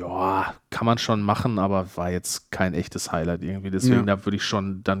jetzt, ja, kann man schon machen, aber war jetzt kein echtes Highlight irgendwie. Deswegen, da würde ich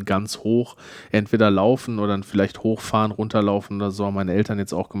schon dann ganz hoch entweder laufen oder dann vielleicht hochfahren, runterlaufen oder so. Haben meine Eltern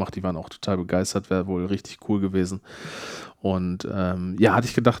jetzt auch gemacht, die waren auch total begeistert, wäre wohl richtig cool gewesen. Und ja, hatte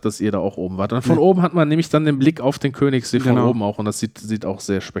ich gedacht, dass ihr da auch oben wart. Und von oben hat man nämlich dann den Blick auf den Königssee von oben auch und das sieht auch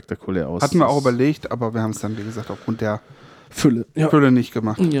sehr spektakulär aus. Hatten wir auch überlegt, aber wir haben es dann, wie gesagt, aufgrund der Fülle nicht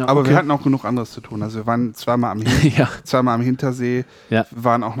gemacht. Ja, aber wir hatten auch genug anderes zu tun. Also wir waren zweimal am Hintersee, wir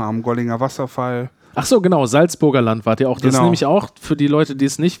waren auch noch am Gollinger Wasserfall. Ach so, genau, Salzburger Land wart ihr auch. Das ist nämlich auch, für die Leute, die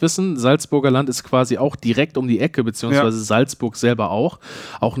es nicht wissen, Salzburger Land ist quasi auch direkt um die Ecke, beziehungsweise Salzburg selber auch.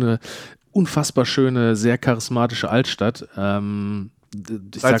 Auch eine unfassbar schöne, sehr charismatische Altstadt.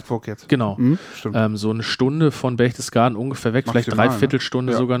 Salzburg jetzt. Genau. So eine Stunde von Berchtesgaden ungefähr weg, vielleicht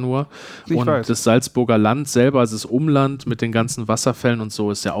Dreiviertelstunde sogar nur. Und das Salzburger Land selber, also das Umland mit den ganzen Wasserfällen und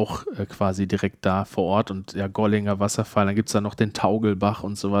so, ist ja auch quasi direkt da vor Ort. Und ja, Gollinger Wasserfall, dann gibt es da noch den Taugelbach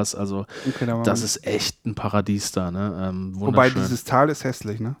und sowas. Also das ist echt ein Paradies da. Ne? Wobei dieses Tal ist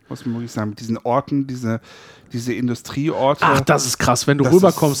hässlich, ne? Muss man wirklich sagen. Mit diesen Orten, diese Industrieorte. Ach, das ist krass, wenn du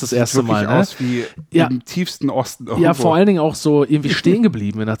rüberkommst das erste Mal. Ne? Aus wie im tiefsten Osten irgendwo. Ja, vor allen Dingen auch so irgendwie stehen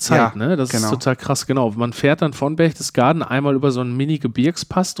geblieben in der Zeit. Ne? Das ist total krass, genau. Man fährt dann von Berchtesgaden einmal über so einen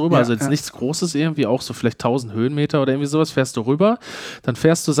Mini-Gebirgspass drüber, also jetzt nichts Großes irgendwie, auch so vielleicht 1000 Höhenmeter oder irgendwie sowas, fährst du rüber. Dann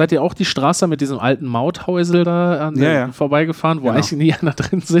seid ihr auch die Straße mit diesem alten Mauthäusel da vorbeigefahren, wo eigentlich nie einer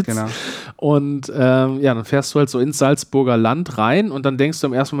drin sitzt. Genau. Und dann fährst du halt so ins Salzburger Land rein und dann denkst du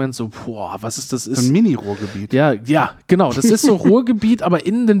im ersten Moment so, boah, was ist das? Ist ein Mini-Ruhrgebiet. Ja, genau. Das ist so Ruhrgebiet, aber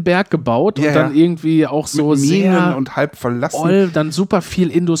in den Berg gebaut und dann irgendwie auch so mit Minen sehr und halb verlassen. Dann super viel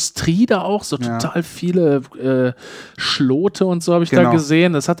Industrie da auch, so total viele Schlote und so habe ich da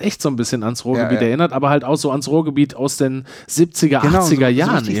gesehen. Das hat echt so ein bisschen ans Ruhrgebiet erinnert, aber halt auch so ans Ruhrgebiet aus den 70er, 80er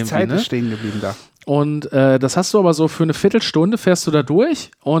Jahren so irgendwie. Zeit ne? ist stehen geblieben da. Und das hast du aber so für eine Viertelstunde fährst du da durch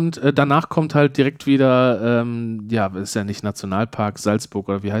und danach kommt halt direkt wieder, ist ja nicht Nationalpark Salzburg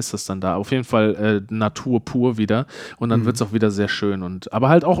oder wie heißt das dann da? Auf jeden Fall Natur pur wieder und dann wird es auch wieder sehr schön aber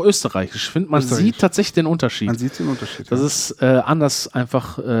halt auch österreichisch. Ich finde, man sieht tatsächlich den Unterschied. Man sieht den Unterschied. Das ist anders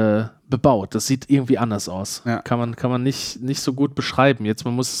einfach bebaut. Das sieht irgendwie anders aus. Ja. Kann man nicht so gut beschreiben. Jetzt,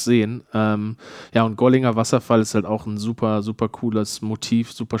 man muss es sehen. Und Gollinger Wasserfall ist halt auch ein super, super cooles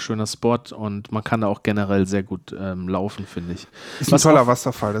Motiv, super schöner Spot und man kann da auch generell sehr gut laufen, finde ich. Ist ein toller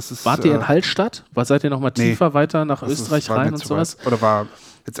Wasserfall. Wart ihr in Hallstatt? Seid ihr noch mal tiefer weiter nach Österreich rein und sowas? Oder war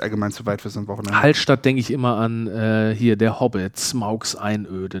jetzt allgemein zu weit für so ein Wochenende? Hallstatt denke ich immer an hier der Hobbit, Smaugs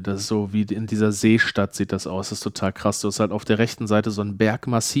Einöde. Das ist so wie in dieser Seestadt sieht das aus. Das ist total krass. Du hast halt auf der rechten Seite so ein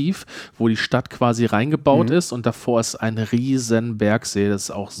Bergmassiv, wo die Stadt quasi reingebaut ist und davor ist ein riesen Bergsee. Das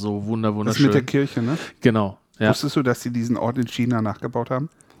ist auch so wunderschön. Das mit der Kirche, ne? Genau. Ja. Wusstest du, dass sie diesen Ort in China nachgebaut haben?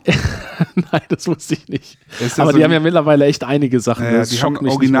 Nein, das wusste ich nicht. Aber die haben ja mittlerweile echt einige Sachen. Die haben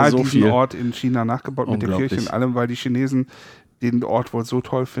original diesen Ort in China nachgebaut mit der Kirche und allem, weil die Chinesen den Ort wohl so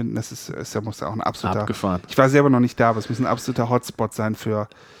toll finden. Das muss ja auch ein absoluter... Abgefahren. Ich war selber noch nicht da, aber es muss ein absoluter Hotspot sein für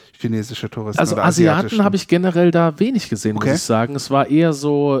chinesische Touristen. Also Asiaten habe ich generell da wenig gesehen, muss ich sagen. Es war eher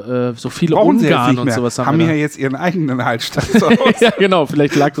so viele Ungarn und sowas. Haben ja jetzt ihren eigenen Altstadt. Ja, genau,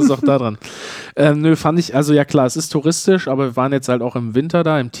 vielleicht lag das auch daran. Nö, fand ich, also ja klar, es ist touristisch, aber wir waren jetzt halt auch im Winter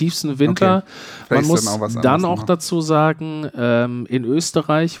da, im tiefsten Winter. Okay. Man muss dann auch dazu sagen, in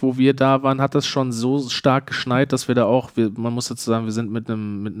Österreich, wo wir da waren, hat das schon so stark geschneit, dass wir da auch, man muss dazu sagen, wir sind mit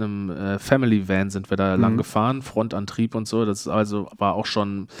einem Family Van sind wir da lang gefahren, Frontantrieb und so, das also war auch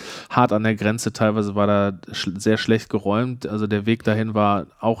schon hart an der Grenze, teilweise war da sehr schlecht geräumt, also der Weg dahin war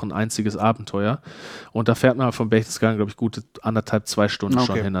auch ein einziges Abenteuer und da fährt man von Berchtesgaden, glaube ich, gute 1,5-2 Stunden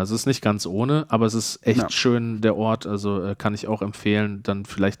schon hin, also es ist nicht ganz ohne, aber es ist echt schön, der Ort, also kann ich auch empfehlen, dann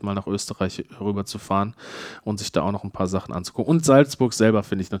vielleicht mal nach Österreich rüber zu fahren und sich da auch noch ein paar Sachen anzugucken. Und Salzburg selber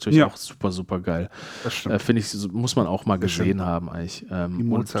finde ich natürlich auch super, super geil. Das stimmt. Finde ich, muss man auch mal gesehen haben eigentlich. Die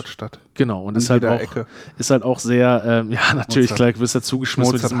Mozartstadt. Genau, und ist halt auch sehr, ja natürlich, Mozart. klar, du bist ja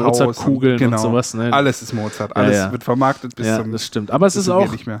zugeschmissen mit diesen Mozart-Kugeln und sowas. Ne? Alles ist Mozart, alles wird vermarktet bis zum... das stimmt. Aber es ist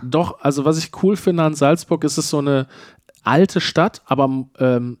auch, doch, also was ich cool finde an Salzburg, ist es so eine alte Stadt, aber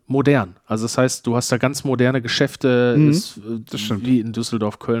modern. Also das heißt, du hast da ganz moderne Geschäfte, wie in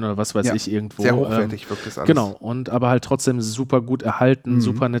Düsseldorf, Köln oder was weiß ich irgendwo. Sehr hochwertig wirkt das alles. Genau, aber halt trotzdem super gut erhalten,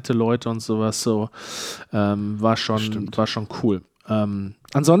 super nette Leute und sowas. So war schon cool.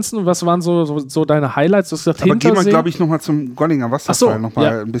 Ansonsten, was waren so deine Highlights? Du hast gesagt, aber gehen wir, glaube ich, nochmal zum Gollinger Wasserfall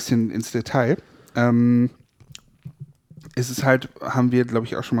nochmal ein bisschen ins Detail. Es ist halt, haben wir, glaube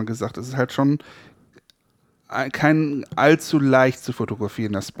ich, auch schon mal gesagt, es ist halt schon kein allzu leicht zu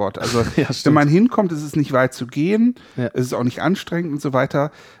fotografierender Spot. Also wenn man hinkommt, ist es nicht weit zu gehen, es ist auch nicht anstrengend und so weiter.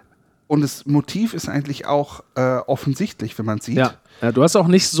 Und das Motiv ist eigentlich auch offensichtlich, wenn man es sieht. Ja, du hast auch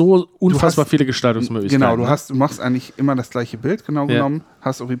nicht so unfassbar viele Gestaltungsmöglichkeiten. Genau, du machst eigentlich immer das gleiche Bild, genommen,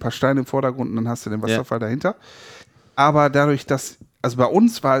 hast irgendwie ein paar Steine im Vordergrund und dann hast du den Wasserfall dahinter. Aber dadurch, dass, also bei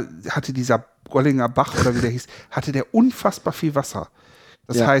uns hatte dieser Gollinger Bach oder wie der hieß, hatte der unfassbar viel Wasser.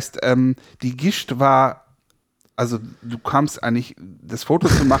 Das heißt, die Gischt war, also du kamst eigentlich, das Foto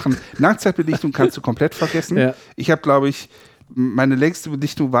zu machen, Langzeitbelichtung kannst du komplett vergessen. Ja. Ich habe, glaube ich, meine längste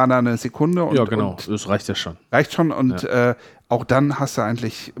Belichtung war da eine Sekunde. Und, ja, genau, das reicht ja schon. Reicht schon und auch dann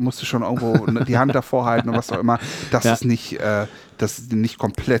musst du schon irgendwo die Hand davor halten und was auch immer, dass es nicht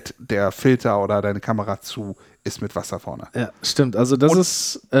komplett der Filter oder deine Kamera zu ist mit Wasser vorne. Ja, stimmt. Also das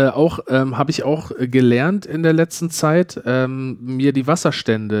ist habe ich auch gelernt in der letzten Zeit, mir die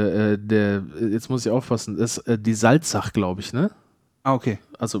Wasserstände, jetzt muss ich aufpassen, ist die Salzach, glaube ich, ne? Ah, okay.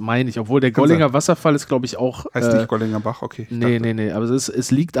 Also meine ich, obwohl der Gollinger Wasserfall ist, glaube ich, auch... Heißt nicht Gollinger Bach, okay. Nee, aber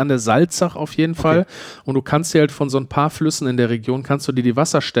es liegt an der Salzach auf jeden Fall und du kannst dir halt von so ein paar Flüssen in der Region, kannst du dir die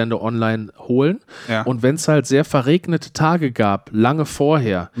Wasserstände online holen und wenn es halt sehr verregnete Tage gab, lange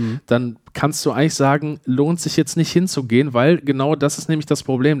vorher, dann kannst du eigentlich sagen, lohnt sich jetzt nicht hinzugehen, weil genau das ist nämlich das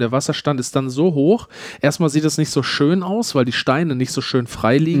Problem. Der Wasserstand ist dann so hoch, erstmal sieht es nicht so schön aus, weil die Steine nicht so schön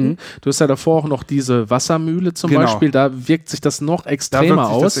frei liegen. Du hast ja davor auch noch diese Wassermühle zum Beispiel, da wirkt sich das noch extremer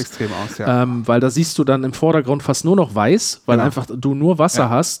aus. Weil da siehst du dann im Vordergrund fast nur noch weiß, weil einfach du nur Wasser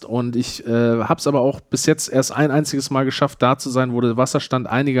hast und ich habe es aber auch bis jetzt erst ein einziges Mal geschafft, da zu sein, wo der Wasserstand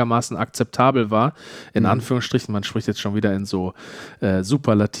einigermaßen akzeptabel war, in Anführungsstrichen, man spricht jetzt schon wieder in so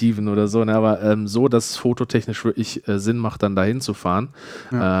Superlativen oder so, ne, aber so, dass es fototechnisch wirklich Sinn macht, dann dahin zu fahren.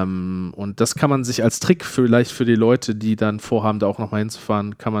 Und das kann man sich als Trick vielleicht für die Leute, die dann vorhaben, da auch nochmal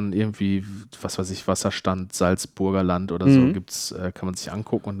hinzufahren, kann man irgendwie, was weiß ich, Wasserstand, Salzburger Land oder so gibt's, kann man sich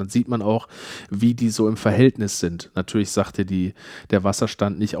angucken und dann sieht man auch, wie die so im Verhältnis sind. Natürlich sagt dir der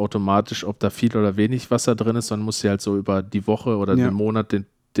Wasserstand nicht automatisch, ob da viel oder wenig Wasser drin ist, sondern muss dir halt so über die Woche oder den Monat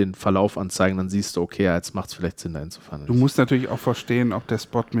den Verlauf anzeigen, dann siehst du, okay, jetzt macht es vielleicht Sinn, dahin zu fahren. Du musst natürlich auch verstehen, ob der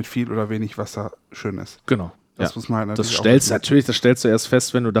Spot mit viel oder wenig Wasser schön ist. Genau. Das muss man halt natürlich das stellst du erst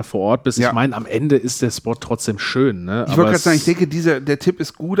fest, wenn du da vor Ort bist. Ich meine, am Ende ist der Spot trotzdem schön. Ne? Ich wollte gerade sagen, ich denke, der Tipp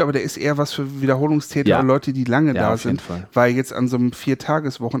ist gut, aber der ist eher was für Wiederholungstäter oder Leute, die lange da sind. Weil jetzt an so einem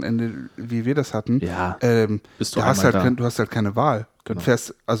 4-Tages-Wochenende, wie wir das hatten, du hast halt keine Wahl. Genau.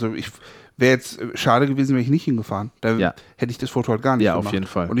 Wäre jetzt schade gewesen, wenn ich nicht hingefahren. Da hätte ich das Foto halt gar nicht gemacht. Auf jeden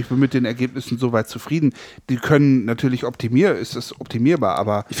Fall. Und ich bin mit den Ergebnissen soweit zufrieden. Die können natürlich ist es optimierbar,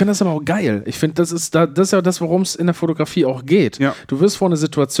 aber... Ich finde das aber auch geil. Ich finde, das ist ja das, worum es in der Fotografie auch geht. Ja. Du wirst vor eine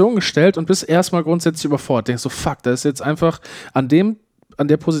Situation gestellt und bist erstmal grundsätzlich überfordert. Denkst so, fuck, da ist jetzt einfach an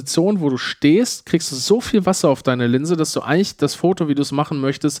der Position, wo du stehst, kriegst du so viel Wasser auf deine Linse, dass du eigentlich das Foto, wie du es machen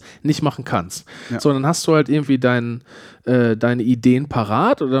möchtest, nicht machen kannst. Ja. So, dann hast du halt irgendwie deine Ideen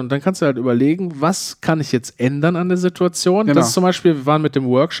parat und dann kannst du halt überlegen, was kann ich jetzt ändern an der Situation. Genau. Das ist zum Beispiel, wir waren mit dem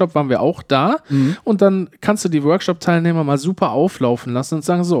Workshop, waren wir auch da und dann kannst du die Workshop-Teilnehmer mal super auflaufen lassen und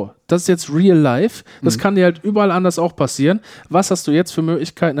sagen, so, das ist jetzt real life, das kann dir halt überall anders auch passieren. Was hast du jetzt für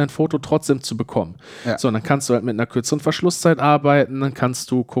Möglichkeiten, ein Foto trotzdem zu bekommen? Ja. So, dann kannst du halt mit einer kürzeren Verschlusszeit arbeiten, dann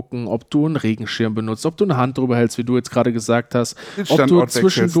kannst du gucken, ob du einen Regenschirm benutzt, ob du eine Hand drüber hältst, wie du jetzt gerade gesagt hast, ob du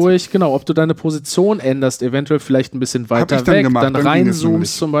zwischendurch, genau, ob du deine Position änderst, eventuell vielleicht ein bisschen weiter weg, dann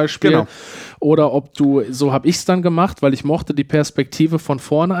reinzoomst zum Beispiel. Genau. Oder ob du, so habe ich es dann gemacht, weil ich mochte die Perspektive von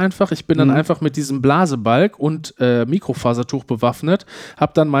vorne einfach. Ich bin dann einfach mit diesem Blasebalg und Mikrofasertuch bewaffnet,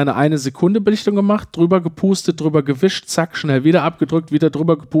 habe dann meine 1-Sekunde-Belichtung gemacht, drüber gepustet, drüber gewischt, zack, schnell wieder abgedrückt, wieder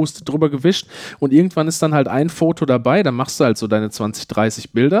drüber gepustet, drüber gewischt und irgendwann ist dann halt ein Foto dabei, dann machst du halt so deine 20,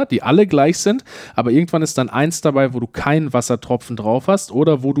 30 Bilder, die alle gleich sind, aber irgendwann ist dann eins dabei, wo du keinen Wassertropfen drauf hast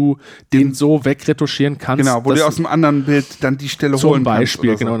oder wo du den so wegretuschieren kannst. Genau, wo du aus dem anderen Bild dann die Stelle holen kannst. Zum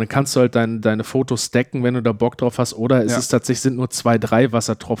Beispiel, genau, dann kannst du halt deine Fotos stacken, wenn du da Bock drauf hast, oder es ist tatsächlich, sind nur 2, 3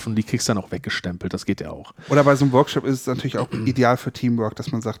 Wassertropfen, die kriegst du dann auch weggestempelt, das geht ja auch. Oder bei so einem Workshop ist es natürlich auch ideal für Teamwork,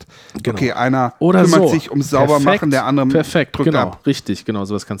 dass man sagt, genau. Okay, einer oder kümmert sich ums Saubermachen, der andere drückt genau. ab. Richtig, genau,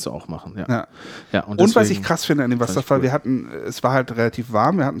 sowas kannst du auch machen. Ja. Und was ich krass finde an dem Wasserfall, es war halt relativ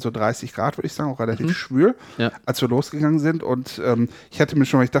warm, wir hatten so 30 Grad, würde ich sagen, auch relativ schwül, als wir losgegangen sind und ich hatte mir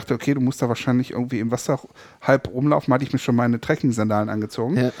schon mal, ich dachte, okay, du musst da wahrscheinlich irgendwie im Wasser halb rumlaufen, hatte ich mir schon meine Trekking-Sandalen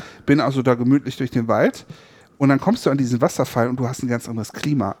angezogen, bin also da gemütlich durch den Wald und dann kommst du an diesen Wasserfall und du hast ein ganz anderes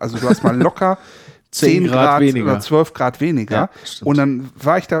Klima. Also du hast mal locker 10 Grad oder 12 Grad weniger. Ja, und dann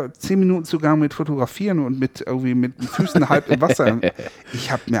war ich da 10 Minuten zugange mit Fotografieren und mit den Füßen halb im Wasser. Ich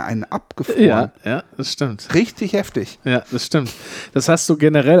habe mir einen abgefroren. Ja, das stimmt. Richtig heftig. Ja, das stimmt. Das hast du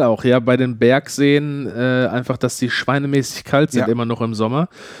generell auch, ja, bei den Bergseen einfach, dass die schweinemäßig kalt sind, immer noch im Sommer.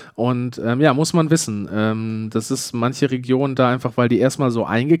 Und muss man wissen, das ist manche Regionen da einfach, weil die erstmal so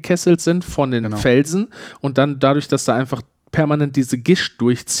eingekesselt sind von den Felsen und dann dadurch, dass da einfach permanent diese Gischt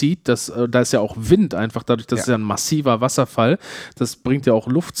durchzieht, da ist ja auch Wind einfach, dadurch, dass es ja ein massiver Wasserfall, das bringt ja auch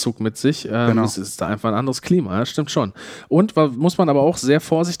Luftzug mit sich, es ist da einfach ein anderes Klima, ja, stimmt schon. Und muss man aber auch sehr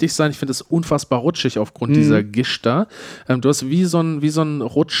vorsichtig sein, ich finde es unfassbar rutschig aufgrund dieser Gischt da. Du hast wie so ein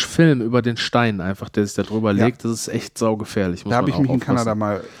Rutschfilm über den Stein einfach, der sich da drüber legt, das ist echt saugefährlich. Da habe ich mich in Kanada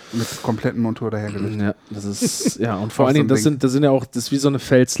mal mit kompletten Montur dahergelegt. Ja, das ist, und vor allen Dingen, das sind ja auch, das ist wie so eine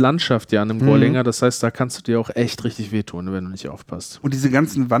Felslandschaft ja an einem Gorlänger, das heißt, da kannst du dir auch echt richtig wehtun, wenn du nicht aufpasst. Und diese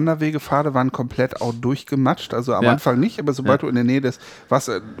ganzen Wanderwegepfade waren komplett auch durchgematscht, also am Anfang nicht, aber sobald du in der Nähe des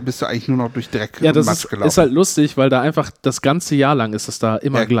Wassers bist du eigentlich nur noch durch Dreck und Matsch gelaufen. Ist halt lustig, weil da einfach das ganze Jahr lang ist es da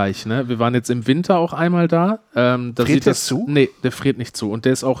immer gleich. Ne? Wir waren jetzt im Winter auch einmal da. Friert das zu? Nee, der friert nicht zu. Und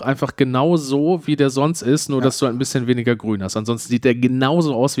der ist auch einfach genau so, wie der sonst ist, nur dass du halt ein bisschen weniger grün hast. Ansonsten sieht der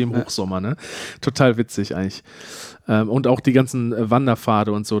genauso aus wie im Hochsommer. Ne? Total witzig eigentlich. Und auch die ganzen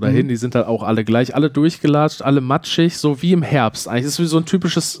Wanderpfade und so dahin, die sind halt auch alle gleich, alle durchgelatscht, alle matschig, so wie im Herbst. Eigentlich ist es wie so ein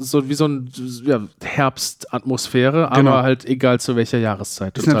typisches, Herbstatmosphäre, aber halt egal zu welcher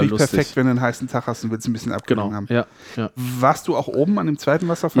Jahreszeit. Das ist natürlich lustig. Perfekt, wenn du einen heißen Tag hast und willst ein bisschen abgenommen haben. Ja. Warst du auch oben an dem zweiten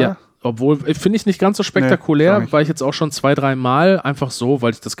Wasserfall? Ja. Obwohl, finde ich nicht ganz so spektakulär, war ich jetzt auch schon 2, 3 Mal, einfach so,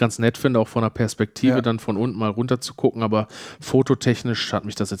 weil ich das ganz nett finde, auch von der Perspektive dann von unten mal runter zu gucken, aber fototechnisch hat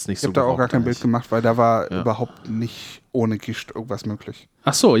mich das jetzt nicht so gerockt. Ich habe da auch gar kein Bild gemacht, weil da war überhaupt nicht ohne Gischt irgendwas möglich.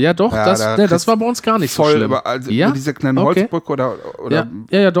 Ach so, ja doch, das war bei uns gar nicht so schlimm. Diese kleine Holzbrücke oder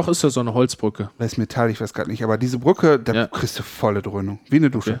ja, doch, ist ja so eine Holzbrücke. Das ist Metall, ich weiß gerade nicht, aber diese Brücke, da kriegst du volle Dröhnung, wie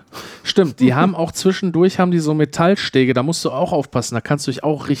eine Dusche. Okay. Stimmt, die haben auch zwischendurch die so Metallstege, da musst du auch aufpassen, da kannst du dich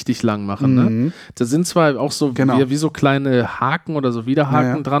auch richtig lang machen. Ne? Da sind zwar auch so wie so kleine Haken oder so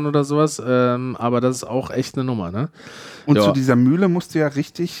Widerhaken dran oder sowas, aber das ist auch echt eine Nummer. Ne? Und zu dieser Mühle musst du ja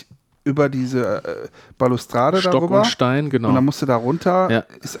richtig über diese Balustrade Stock darüber. Und Stein, genau. Und dann musst du da runter.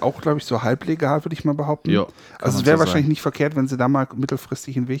 Ist auch, glaube ich, so halblegal, würde ich mal behaupten. Ja, also es wäre wahrscheinlich nicht verkehrt, wenn sie da mal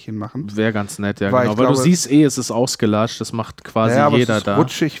mittelfristig ein Wegchen machen. Wäre ganz nett, ja, genau. Weil du siehst es ist ausgelatscht, das macht quasi jeder da. Es ist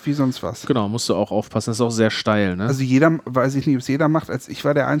rutschig wie sonst was. Genau, musst du auch aufpassen, das ist auch sehr steil. Ne? Also weiß ich nicht, ob es jeder macht, als ich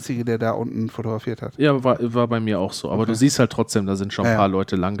war der Einzige, der da unten fotografiert hat. Ja, war bei mir auch so. Aber du siehst halt trotzdem, da sind schon ein paar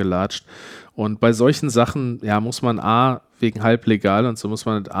Leute lang gelatscht. Und bei solchen Sachen, muss man wegen halblegal und so muss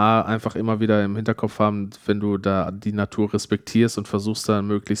man einfach immer wieder im Hinterkopf haben, wenn du da die Natur respektierst und versuchst da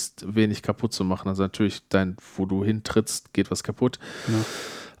möglichst wenig kaputt zu machen. Also natürlich, wo du hintrittst, geht was kaputt. Ja.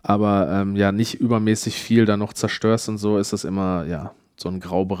 Aber nicht übermäßig viel da noch zerstörst und so, ist das immer so ein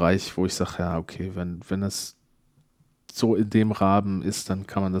Graubereich, wo ich sage, okay, wenn es so in dem Rahmen ist, dann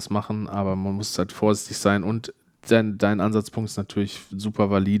kann man das machen, aber man muss halt vorsichtig sein und dein Ansatzpunkt ist natürlich super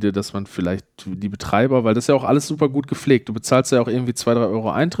valide, dass man vielleicht die Betreiber, weil das ist ja auch alles super gut gepflegt. Du bezahlst ja auch irgendwie 2, 3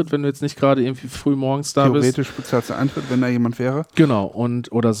 Euro Eintritt, wenn du jetzt nicht gerade irgendwie früh morgens da bist. Theoretisch bezahlst du Eintritt, wenn da jemand wäre. Genau,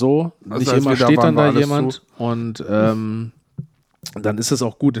 oder so. Also nicht immer steht dann da jemand. Und dann ist es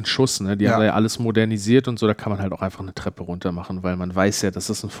auch gut in Schuss, ne? Die haben da ja alles modernisiert und so, da kann man halt auch einfach eine Treppe runter machen, weil man weiß ja, dass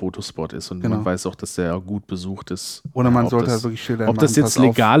das ein Fotospot ist und man weiß auch, dass der gut besucht ist. Oder man sollte halt wirklich Schilder machen. Ob das jetzt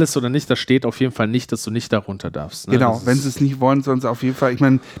legal ist oder nicht, da steht auf jeden Fall nicht, dass du nicht da runter darfst. Ne? Genau, wenn sie es nicht wollen, sollen sie auf jeden Fall, ich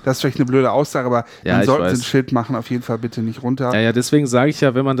meine, das ist vielleicht eine blöde Aussage, aber dann sollten sie ein Schild machen, auf jeden Fall bitte nicht runter. Ja, deswegen sage ich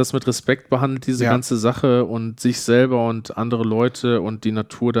ja, wenn man das mit Respekt behandelt, diese ganze Sache und sich selber und andere Leute und die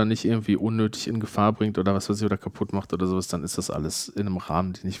Natur da nicht irgendwie unnötig in Gefahr bringt oder was weiß ich, oder kaputt macht oder sowas, dann ist das alles in einem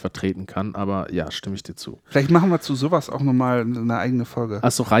Rahmen, den ich vertreten kann, aber ja, stimme ich dir zu. Vielleicht machen wir zu sowas auch nochmal eine eigene Folge.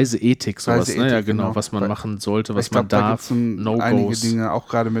 Achso, Reiseethik, sowas, Reiseethik, ne? Ja, genau, was man machen sollte, was man darf, No-Gos. Einige Dinge, auch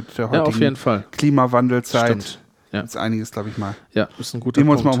gerade mit der heutigen auf jeden Fall. Klimawandelzeit. Stimmt. Ja. Ist einiges, glaube ich mal. Ja, ist ein guter Punkt. Nehmen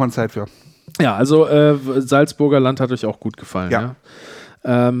wir uns mal auch mal Zeit für. Ja, also Salzburger Land hat euch auch gut gefallen, ja?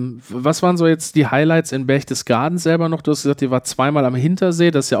 Was waren so jetzt die Highlights in Berchtesgaden selber noch? Du hast gesagt, ihr war zweimal am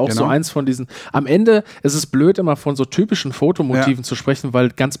Hintersee. Das ist ja auch so eins von diesen. Am Ende ist es blöd, immer von so typischen Fotomotiven zu sprechen, weil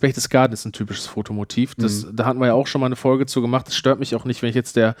ganz Berchtesgaden ist ein typisches Fotomotiv. Da hatten wir ja auch schon mal eine Folge zu gemacht. Das stört mich auch nicht, wenn ich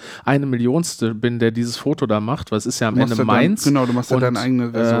jetzt der 1 Millionste bin, der dieses Foto da macht, weil es ist ja am Ende meins. Genau, du machst ja deine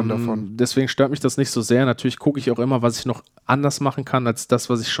eigene Version davon. Deswegen stört mich das nicht so sehr. Natürlich gucke ich auch immer, was ich noch anders machen kann, als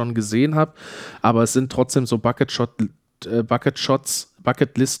das, was ich schon gesehen habe. Aber es sind trotzdem so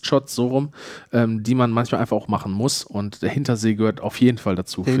Bucket-List-Shots, so rum, die man manchmal einfach auch machen muss. Und der Hintersee gehört auf jeden Fall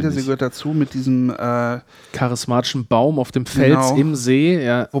dazu. Der Hintersee gehört dazu mit diesem charismatischen Baum auf dem Fels im See.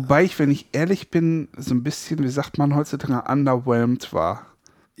 Ja. Wobei ich, wenn ich ehrlich bin, so ein bisschen, wie sagt man heutzutage, underwhelmed war.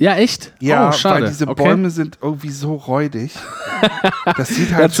 Ja, echt? Ja, schade. Weil diese Bäume sind irgendwie so räudig. Das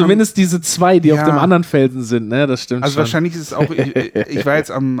sieht halt zumindest diese zwei, die auf dem anderen Felsen sind, ne? Das stimmt also schon. Wahrscheinlich ist es auch, ich war jetzt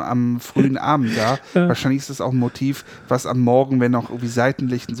am frühen Abend da, wahrscheinlich ist es auch ein Motiv, was am Morgen, wenn noch irgendwie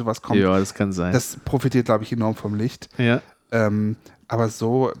Seitenlicht und sowas kommt. Ja, das kann sein. Das profitiert, glaube ich, enorm vom Licht. Ja. Aber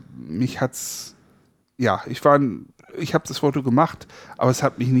so, mich hat's, ich habe das Foto gemacht, aber es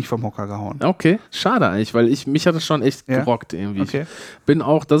hat mich nicht vom Hocker gehauen. Okay, schade eigentlich, weil mich hat es schon echt gerockt irgendwie. Okay.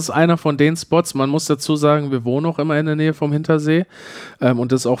 Das ist einer von den Spots, man muss dazu sagen, wir wohnen auch immer in der Nähe vom Hintersee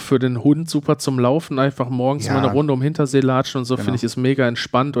und das ist auch für den Hund super zum Laufen, einfach morgens mal eine Runde um Hintersee latschen und so, finde ich, ist mega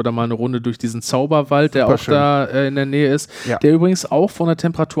entspannt oder mal eine Runde durch diesen Zauberwald, der super auch schön. Da in der Nähe ist, der übrigens auch von der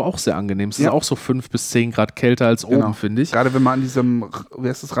Temperatur auch sehr angenehm ist. Es ist auch so 5 bis 10 Grad kälter als oben, finde ich. Gerade wenn man an diesem, wie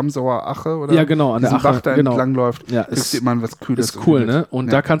heißt das, Ramsauer Ache oder? Ja, genau, an der Ache, Bach da entlang läuft. Ja, ist immer was Kühles. Ist cool, ne?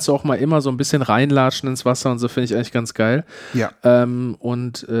 Und da kannst du auch mal immer so ein bisschen reinlatschen ins Wasser und so, finde ich eigentlich ganz geil. Ja. Da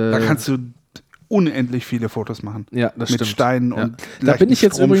kannst du unendlich viele Fotos machen. Ja, das stimmt. Mit Steinen und da bin ich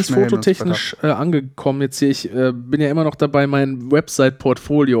jetzt übrigens fototechnisch angekommen. Jetzt hier, ich bin ja immer noch dabei, mein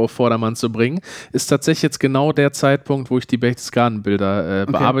Website-Portfolio auf Vordermann zu bringen. Ist tatsächlich jetzt genau der Zeitpunkt, wo ich die Berchtesgaden-Bilder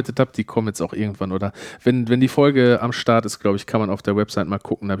bearbeitet habe. Die kommen jetzt auch irgendwann. Oder wenn die Folge am Start ist, glaube ich, kann man auf der Website mal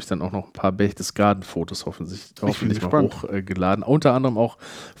gucken. Da habe ich dann auch noch ein paar Berchtesgaden-Fotos hoffentlich mal hochgeladen. Unter anderem auch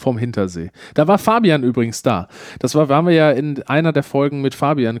vom Hintersee. Da war Fabian übrigens da. Da haben wir ja in einer der Folgen mit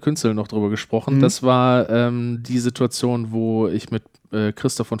Fabian Künzel noch drüber gesprochen. Das war die Situation, wo ich mit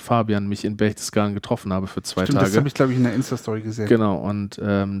Christoph und Fabian mich in Berchtesgaden getroffen habe für 2 Tage. Das habe ich, glaube ich, in der Insta-Story gesehen. Genau, und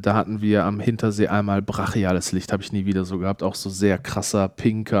da hatten wir am Hintersee einmal brachiales Licht, habe ich nie wieder so gehabt. Auch so sehr krasser,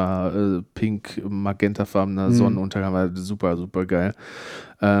 pink-magentafarbener Sonnenuntergang, war super, super geil.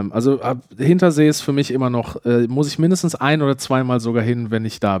 Hintersee ist für mich immer noch, muss ich mindestens 1 oder 2 Mal sogar hin, wenn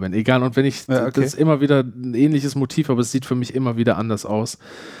ich da bin. Egal, und wenn ich, das ist immer wieder ein ähnliches Motiv, aber es sieht für mich immer wieder anders aus.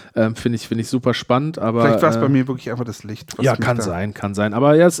 Finde ich super spannend. Aber, vielleicht war es bei mir wirklich einfach das Licht. Ja, kann sein.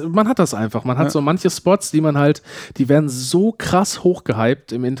 Aber ja, man hat das einfach. Man hat so manche Spots, die werden so krass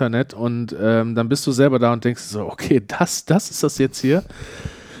hochgehypt im Internet und dann bist du selber da und denkst so, okay, das ist das jetzt hier.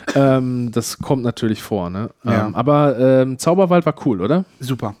 Das kommt natürlich vor, ne? Aber Zauberwald war cool, oder?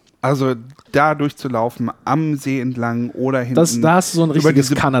 Super. Also da durchzulaufen, am See entlang oder hinten. Da hast du so ein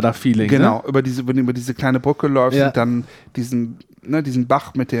richtiges Kanada-Feeling. Genau, ne? über diese kleine Brücke läufst und dann diesen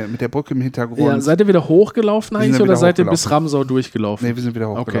Bach mit der Brücke im Hintergrund. Ja, seid ihr wieder hochgelaufen eigentlich oder seid ihr bis Ramsau durchgelaufen? Nee, wir sind wieder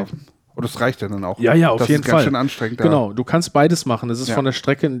hochgelaufen. Okay. Und das reicht ja dann auch. Ja, auf jeden Fall. Das ist ganz schön anstrengend. Genau, du kannst beides machen. Es ist von der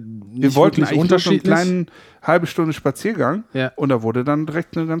Strecke nicht wir wollten wirklich unterschiedlich. Einen kleinen halbe Stunde Spaziergang und da wurde dann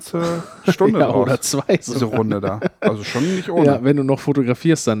direkt eine ganze Stunde draus. Oder 2 diese Runde da. Also schon nicht ohne. Ja, wenn du noch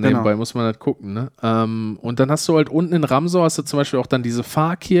fotografierst dann nebenbei, muss man halt gucken. Ne? Und dann hast du halt unten in Ramsau hast du zum Beispiel auch dann diese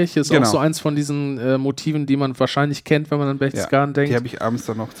Pfarrkirche. Ist auch so eins von diesen Motiven, die man wahrscheinlich kennt, wenn man an Berchtesgaden denkt. Die habe ich abends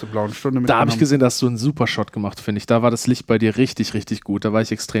dann noch zur blauen Stunde mitgenommen. Da habe ich gesehen, da hast du einen super Shot gemacht, finde ich. Da war das Licht bei dir richtig, richtig gut. Da war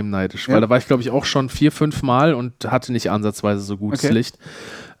ich extrem neidisch. Weil da war ich, glaube ich, auch schon 4-5 Mal und hatte nicht ansatzweise so gutes Licht.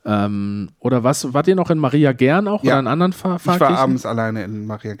 Oder was? Wart ihr noch in Maria Gern auch? Oder in anderen Pfarrkirchen? Ich war abends alleine in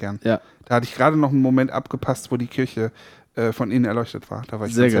Maria Gern. Ja. Da hatte ich gerade noch einen Moment abgepasst, wo die Kirche von innen erleuchtet war. Da war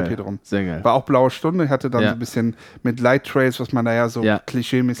ich sehr ganz geil. happy drum. Sehr geil. War auch blaue Stunde, hatte dann so ein bisschen mit Light Trails, was man da ja so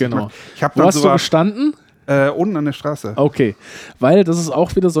klischeemäßig macht. Ich hab Wo dann hast du gestanden? Unten an der Straße. Okay, weil das ist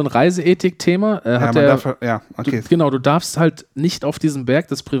auch wieder so ein Reiseethik-Thema. Genau, du darfst halt nicht auf diesem Berg,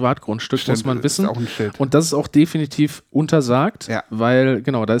 das Privatgrundstück, muss man wissen. Ist auch ein Schild. Und das ist auch definitiv untersagt, weil,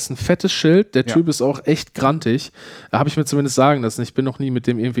 genau, da ist ein fettes Schild. Der Typ ist auch echt grantig. Da habe ich mir zumindest sagen lassen. Ich bin noch nie mit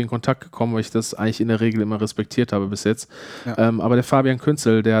dem irgendwie in Kontakt gekommen, weil ich das eigentlich in der Regel immer respektiert habe bis jetzt. Ja. Aber der Fabian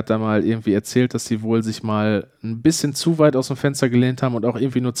Künzel, der hat da mal irgendwie erzählt, dass sie wohl sich mal ein bisschen zu weit aus dem Fenster gelehnt haben und auch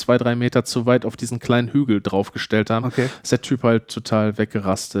irgendwie nur 2-3 Meter zu weit auf diesen kleinen Hügel draufgestellt haben. Okay. Ist der Typ halt total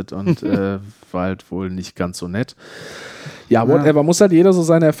weggerastet und war halt wohl nicht ganz so nett. Ja, whatever. Muss halt jeder so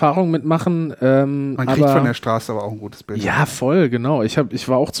seine Erfahrungen mitmachen. Man kriegt von der Straße aber auch ein gutes Bild. Ja, voll, genau. Ich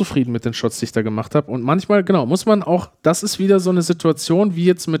war auch zufrieden mit den Shots, die ich da gemacht habe. Und manchmal, genau, muss man auch, das ist wieder so eine Situation wie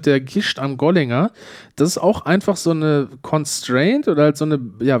jetzt mit der Gischt am Gollinger. Das ist auch einfach so eine Constraint oder halt so eine,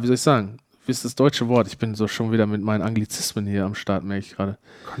 ja, wie soll ich sagen? Wie ist das deutsche Wort? Ich bin so schon wieder mit meinen Anglizismen hier am Start, merke ich gerade.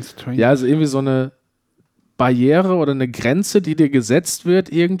 Constraint? Ja, also irgendwie so eine Barriere oder eine Grenze, die dir gesetzt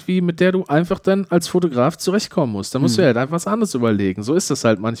wird irgendwie, mit der du einfach dann als Fotograf zurechtkommen musst. Da musst du halt einfach was anderes überlegen. So ist das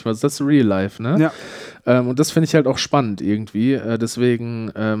halt manchmal. Das ist Real Life, ne? Ja. Und das finde ich halt auch spannend irgendwie.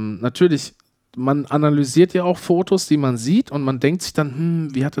 Deswegen natürlich, man analysiert ja auch Fotos, die man sieht und man denkt sich dann,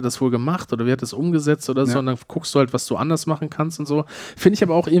 wie hat er das wohl gemacht oder wie hat er das umgesetzt oder so und dann guckst du halt, was du anders machen kannst und so. Finde ich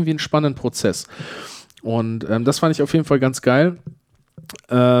aber auch irgendwie einen spannenden Prozess. Und das fand ich auf jeden Fall ganz geil.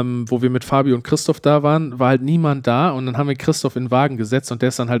 Wo wir mit Fabio und Christoph da waren, war halt niemand da und dann haben wir Christoph in den Wagen gesetzt und der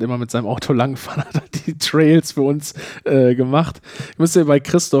ist dann halt immer mit seinem Auto langgefahren, hat halt die Trails für uns gemacht. Ich müsste bei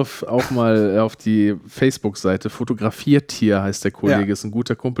Christoph auch mal auf die Facebook-Seite, Fotografiertier heißt der Kollege, ist ein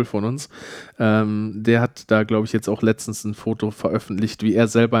guter Kumpel von uns. Der hat da, glaube ich, jetzt auch letztens ein Foto veröffentlicht, wie er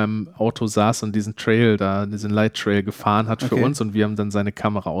selber im Auto saß und diesen Trail da, diesen Light Trail gefahren hat für uns und wir haben dann seine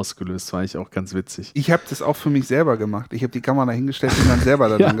Kamera ausgelöst. Das war eigentlich auch ganz witzig. Ich habe das auch für mich selber gemacht. Ich habe die Kamera hingestellt und dann selber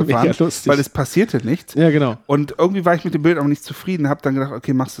da dran gefahren, weil es passierte nichts. Ja, genau. Und irgendwie war ich mit dem Bild aber nicht zufrieden, habe dann gedacht,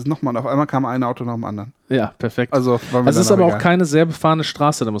 okay, machst du es nochmal. Und auf einmal kam ein Auto nach dem anderen. Ja, perfekt. Also es ist aber auch keine sehr befahrene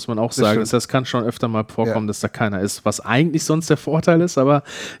Straße, da muss man auch sagen. Das heißt, es kann schon öfter mal vorkommen, dass da keiner ist, was eigentlich sonst der Vorteil ist, aber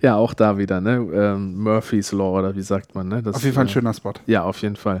ja, auch da wieder, ne? Murphy's Law oder wie sagt man, ne? Das, auf jeden Fall ein schöner Spot. Ja, auf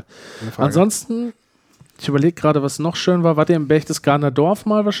jeden Fall. Ansonsten, ich überlege gerade, was noch schön war. Wart ihr im Berchtesgadener Dorf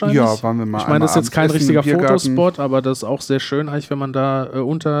mal wahrscheinlich? Ja, waren wir mal. Ich meine, das ist jetzt kein richtiger Fotospot, aber das ist auch sehr schön, eigentlich, wenn man da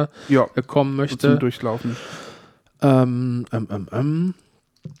unterkommen möchte. Zum Durchlaufen. Ich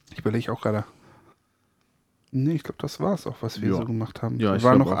überlege auch gerade. Nee, ich glaube, das war es auch, was wir so gemacht haben. Ja, wir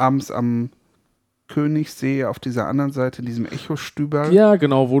waren noch abends am Königssee auf dieser anderen Seite, in diesem Echo-Stüberl. Ja,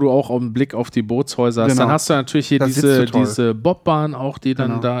 genau, wo du auch einen Blick auf die Boothäuser hast. Dann hast du natürlich hier diese Bobbahn auch, die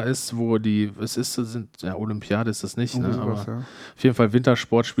dann da ist, wo Olympiade ist das nicht, ne? Aber auf jeden Fall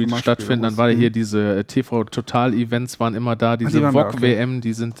Wintersportspiele stattfinden. Dann war hier diese TV-Total-Events waren immer da, diese VOG-WM,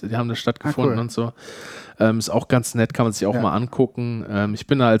 die haben da stattgefunden und so. Ist auch ganz nett, kann man sich auch mal angucken. Ich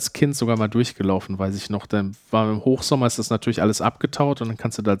bin da als Kind sogar mal durchgelaufen, weiß ich noch. Dann war im Hochsommer ist das natürlich alles abgetaut und dann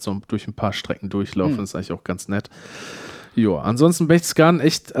kannst du da so durch ein paar Strecken durchlaufen. Das ist eigentlich auch ganz nett. Ja, ansonsten Berchtesgaden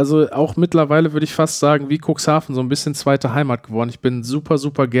echt, also auch mittlerweile würde ich fast sagen, wie Cuxhaven, so ein bisschen zweite Heimat geworden. Ich bin super,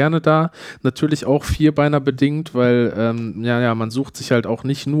 super gerne da. Natürlich auch Vierbeiner bedingt, weil man sucht sich halt auch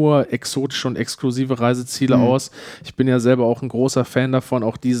nicht nur exotische und exklusive Reiseziele aus. Ich bin ja selber auch ein großer Fan davon,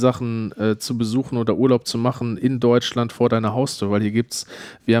 auch die Sachen zu besuchen oder Urlaub zu machen in Deutschland vor deiner Haustür, weil hier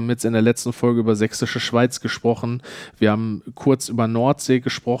wir haben jetzt in der letzten Folge über Sächsische Schweiz gesprochen, wir haben kurz über Nordsee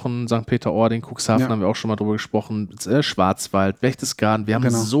gesprochen, St. Peter-Ording, Cuxhaven haben wir auch schon mal drüber gesprochen, Schwarzwald, Berchtesgaden, wir haben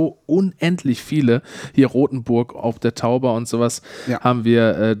so unendlich viele, hier Rothenburg auf der Tauber und sowas haben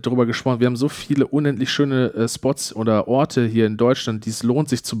wir drüber gesprochen, wir haben so viele unendlich schöne Spots oder Orte hier in Deutschland, die es lohnt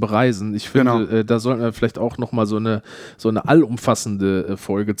sich zu bereisen. Ich finde, da sollten wir vielleicht auch nochmal so eine allumfassende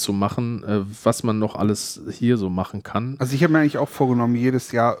Folge zu machen, was man noch alles hier so machen kann. Also ich habe mir eigentlich auch vorgenommen,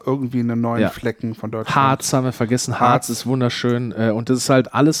 jedes Jahr irgendwie einen neuen Flecken von Deutschland. Harz haben wir vergessen, Harz ist wunderschön und das ist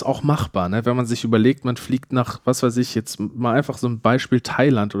halt alles auch machbar, ne? Wenn man sich überlegt, man fliegt nach, was weiß ich, jetzt mal einfach so ein Beispiel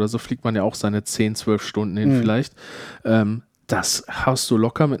Thailand oder so, fliegt man ja auch seine 10, 12 Stunden hin vielleicht. Das hast du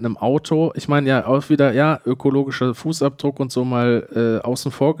locker mit einem Auto. Ich meine ja auch wieder, ökologischer Fußabdruck und so mal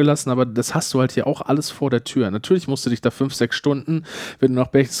außen vor gelassen, aber das hast du halt hier auch alles vor der Tür. Natürlich musst du dich da 5, 6 Stunden, wenn du nach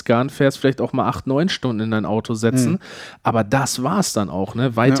Berchtesgaden fährst, vielleicht auch mal 8, 9 Stunden in dein Auto setzen. Aber das war's dann auch,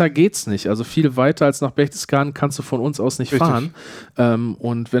 ne? Weiter geht's nicht. Also viel weiter als nach Berchtesgaden kannst du von uns aus nicht fahren.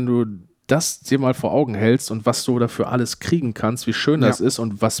 Und wenn du das dir mal vor Augen hältst und was du dafür alles kriegen kannst, wie schön das ist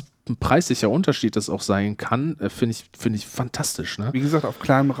und was ein preislicher Unterschied das auch sein kann, finde ich fantastisch. Ne? Wie gesagt, auf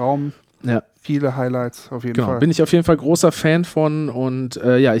kleinem Raum viele Highlights auf jeden Fall. Bin ich auf jeden Fall großer Fan von und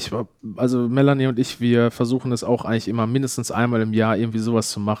also Melanie und ich, wir versuchen es auch eigentlich immer mindestens einmal im Jahr irgendwie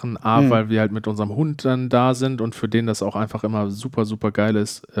sowas zu machen. Weil wir halt mit unserem Hund dann da sind und für den das auch einfach immer super, super geil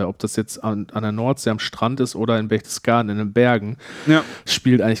ist. Ob das jetzt an der Nordsee am Strand ist oder in Berchtesgaden in den Bergen,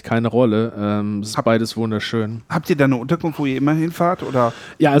 spielt eigentlich keine Rolle. Es ist beides wunderschön. Habt ihr da eine Unterkunft, wo ihr immer hinfahrt oder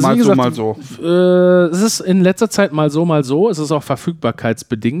ja, also mal wie gesagt, mal so? Es ist in letzter Zeit mal so, mal so. Es ist auch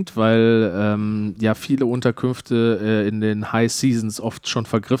verfügbarkeitsbedingt, weil viele Unterkünfte in den High Seasons oft schon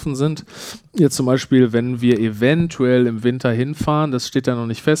vergriffen sind. Jetzt zum Beispiel, wenn wir eventuell im Winter hinfahren, das steht ja noch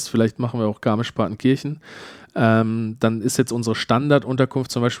nicht fest, vielleicht machen wir auch Garmisch-Partenkirchen, dann ist jetzt unsere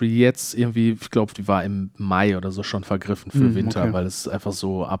Standardunterkunft zum Beispiel jetzt irgendwie, ich glaube, die war im Mai oder so schon vergriffen für Winter, weil es einfach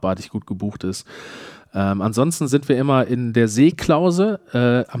so abartig gut gebucht ist. Ansonsten sind wir immer in der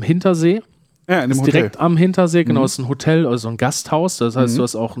Seeklause am Hintersee. Ja, in dem Hotel. Direkt am Hintersee, genau, ist ein Hotel, also ein Gasthaus. Das heißt, du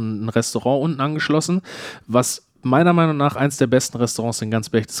hast auch ein Restaurant unten angeschlossen, was meiner Meinung nach eins der besten Restaurants in ganz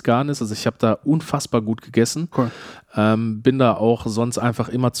Berchtesgaden ist. Also ich habe da unfassbar gut gegessen. Cool. Bin da auch sonst einfach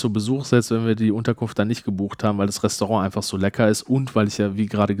immer zu Besuch, selbst wenn wir die Unterkunft da nicht gebucht haben, weil das Restaurant einfach so lecker ist und weil ich ja, wie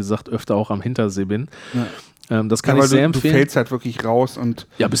gerade gesagt, öfter auch am Hintersee bin. Ja. Das kann ich sehr empfehlen. Du fällst halt wirklich raus und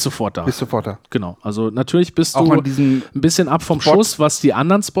bist sofort da. Genau. Also natürlich bist auch du ein bisschen ab vom Schuss, was die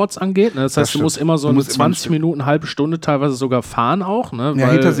anderen Spots angeht. Ne? Das heißt, du musst immer so eine 20 Minuten, halbe Stunde teilweise sogar fahren auch. Ne? Ja,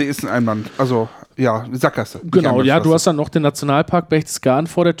 Hintersee ist ein Einwand. Also Sackgasse. Genau, ja, du hast dann noch den Nationalpark Berchtesgaden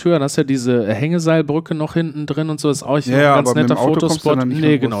vor der Tür, dann hast du ja diese Hängeseilbrücke noch hinten drin und so, das ist auch ein ganz netter Fotospot.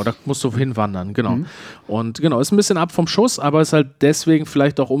 Nee, genau, da musst du hinwandern, genau. Und genau, ist ein bisschen ab vom Schuss, aber ist halt deswegen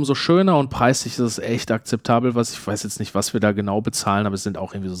vielleicht auch umso schöner und preislich ist es echt akzeptabel, ich weiß jetzt nicht, was wir da genau bezahlen, aber es sind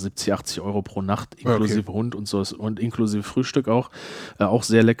auch irgendwie so 70, 80 Euro pro Nacht, inklusive Hund und so und inklusive Frühstück auch. Auch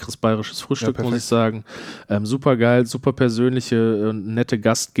sehr leckeres bayerisches Frühstück, muss ich sagen. Super geil, super persönliche, nette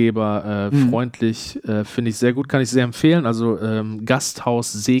Gastgeber, freundlich. Finde ich sehr gut, kann ich sehr empfehlen. Also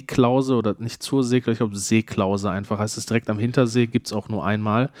Gasthaus Seeklause oder nicht zur Seeklause, ich glaube Seeklause einfach, heißt es direkt am Hintersee, gibt es auch nur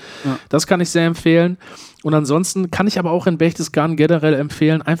einmal. Ja. Das kann ich sehr empfehlen. Und ansonsten kann ich aber auch in Berchtesgaden generell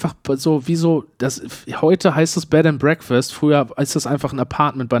empfehlen, einfach so wie so, heute heißt es Bed and Breakfast, früher ist das einfach ein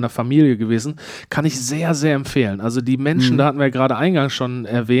Apartment bei einer Familie gewesen, kann ich sehr, sehr empfehlen. Also die Menschen, da hatten wir ja gerade eingangs schon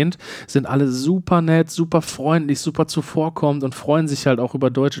erwähnt, sind alle super nett, super freundlich, super zuvorkommend und freuen sich halt auch über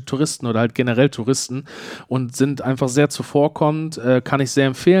deutsche Touristen oder halt generell Touristen und sind einfach sehr zuvorkommend, kann ich sehr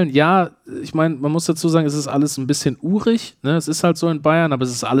empfehlen. Ja, ich meine, man muss dazu sagen, es ist alles ein bisschen urig, ne? Es ist halt so in Bayern, aber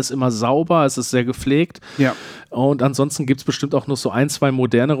es ist alles immer sauber, es ist sehr gepflegt. Ja. Und ansonsten gibt es bestimmt auch noch so ein, zwei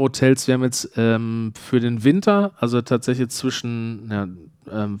modernere Hotels. Wir haben jetzt für den Winter, also tatsächlich zwischen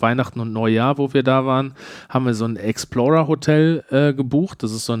Weihnachten und Neujahr, wo wir da waren, haben wir so ein Explorer-Hotel gebucht.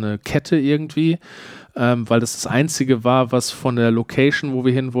 Das ist so eine Kette irgendwie, weil das einzige war, was von der Location, wo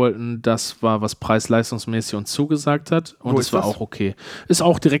wir hin wollten, das war, was preis-leistungsmäßig uns zugesagt hat. Und das war auch okay. Ist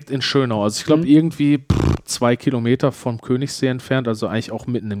auch direkt in Schönau. Also ich glaube irgendwie 2 Kilometer vom Königssee entfernt, also eigentlich auch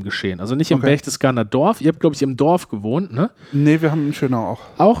mitten im Geschehen. Also nicht im Berchtesgadener Dorf. Ihr habt, glaube ich, im Dorf gewohnt, ne? Nee, wir haben in Schönau auch.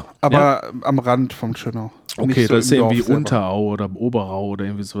 Auch? Aber am Rand von Schönau. Okay, so das ist ja irgendwie Unterau oder Oberau oder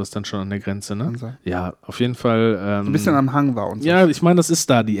irgendwie sowas dann schon an der Grenze, ne? Ja, auf jeden Fall. Ein bisschen am Hang war uns. Ja, ich meine, das ist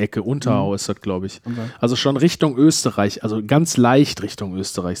da die Ecke. Unterau ist das, glaube ich. Also schon Richtung Österreich, also ganz leicht Richtung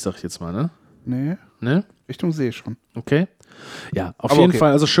Österreich, sag ich jetzt mal, ne? Nee. Ne? Richtung See schon. Okay. Ja, auf jeden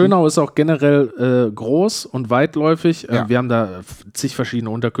Fall. Also Schönau ist auch generell groß und weitläufig. Wir haben da zig verschiedene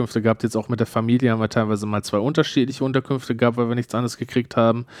Unterkünfte gehabt. Jetzt auch mit der Familie haben wir teilweise mal 2 unterschiedliche Unterkünfte gehabt, weil wir nichts anderes gekriegt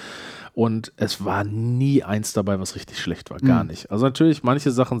haben. Und es war nie eins dabei, was richtig schlecht war. Gar nicht. Also natürlich,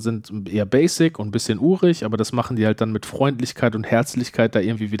 manche Sachen sind eher basic und ein bisschen urig, aber das machen die halt dann mit Freundlichkeit und Herzlichkeit da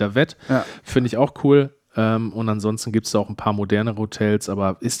irgendwie wieder wett. Ja. Finde ich auch cool. Und ansonsten gibt es da auch ein paar moderne Hotels,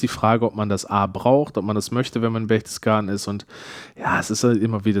 aber ist die Frage, ob man das braucht, ob man das möchte, wenn man in Berchtesgaden ist. Und ja, es ist halt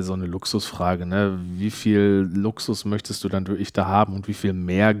immer wieder so eine Luxusfrage, ne? Wie viel Luxus möchtest du dann wirklich da haben und wie viel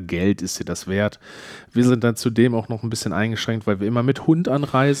mehr Geld ist dir das wert? Wir sind dann zudem auch noch ein bisschen eingeschränkt, weil wir immer mit Hund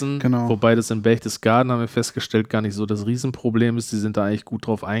anreisen, wobei das in Berchtesgaden, haben wir festgestellt, gar nicht so das Riesenproblem ist. Die sind da eigentlich gut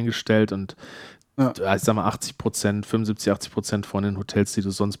drauf eingestellt und ich sag mal 80%, 75-80% von den Hotels, die du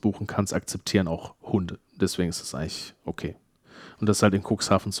sonst buchen kannst, akzeptieren auch Hunde. Deswegen ist das eigentlich okay. Und das ist halt in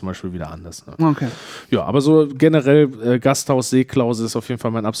Cuxhaven zum Beispiel wieder anders. Ne? Okay. Ja, aber so generell Gasthaus Seeklause ist auf jeden Fall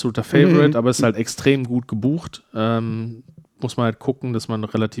mein absoluter Favorite, aber ist halt extrem gut gebucht. Muss man halt gucken, dass man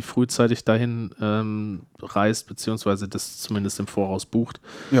relativ frühzeitig dahin reist, beziehungsweise das zumindest im Voraus bucht.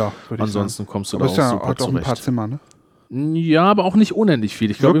 Ja, ansonsten kommst du aber da auch super hat auch zurecht. Ein paar Zimmer, ne? Ja, aber auch nicht unendlich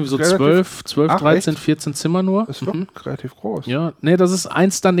viel. Ich glaube, irgendwie so 12, 13, 14 Zimmer nur. Das ist relativ groß. Ja, nee, das ist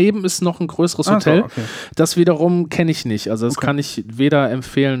eins daneben, ist noch ein größeres Hotel. So, okay. Das wiederum kenne ich nicht. Also das kann ich weder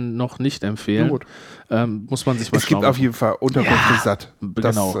empfehlen noch nicht empfehlen. Gut. Muss man sich mal schauen. Es gibt auf jeden Fall Unterkünfte satt.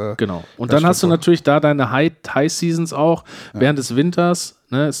 Genau. Und dann hast du natürlich da deine High Seasons auch. Ja. Während des Winters,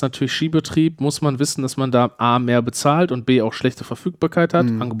 ne, ist natürlich Skibetrieb, muss man wissen, dass man da A, mehr bezahlt und B, auch schlechte Verfügbarkeit hat.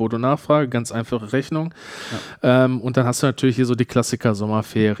 Angebot und Nachfrage, ganz einfache Rechnung. Ja. Und dann hast du natürlich hier so die Klassiker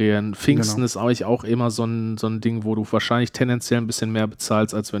Sommerferien. Pfingsten ist eigentlich auch immer so ein Ding, wo du wahrscheinlich tendenziell ein bisschen mehr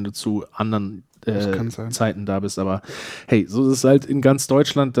bezahlst, als wenn du zu anderen Zeiten da bist, aber hey, so ist es halt in ganz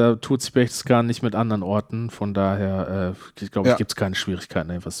Deutschland, da tut sich Berchtesgaden nicht mit anderen Orten, von daher glaube ich, gibt es keine Schwierigkeiten,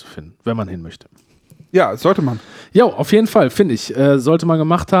 etwas zu finden, wenn man hin möchte. Ja, sollte man. Ja, auf jeden Fall, finde ich. Sollte man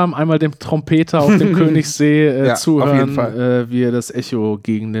gemacht haben, einmal dem Trompeter auf dem Königssee zuhören, auf jeden Fall. Wie er das Echo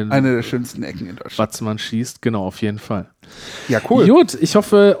gegen den eine der schönsten Ecken in Deutschland Watzmann schießt. Genau, auf jeden Fall. Ja, cool. Gut, ich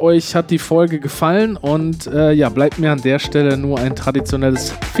hoffe, euch hat die Folge gefallen und bleibt mir an der Stelle nur ein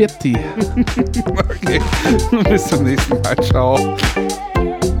traditionelles Vierti. Okay, bis zum nächsten Mal. Ciao.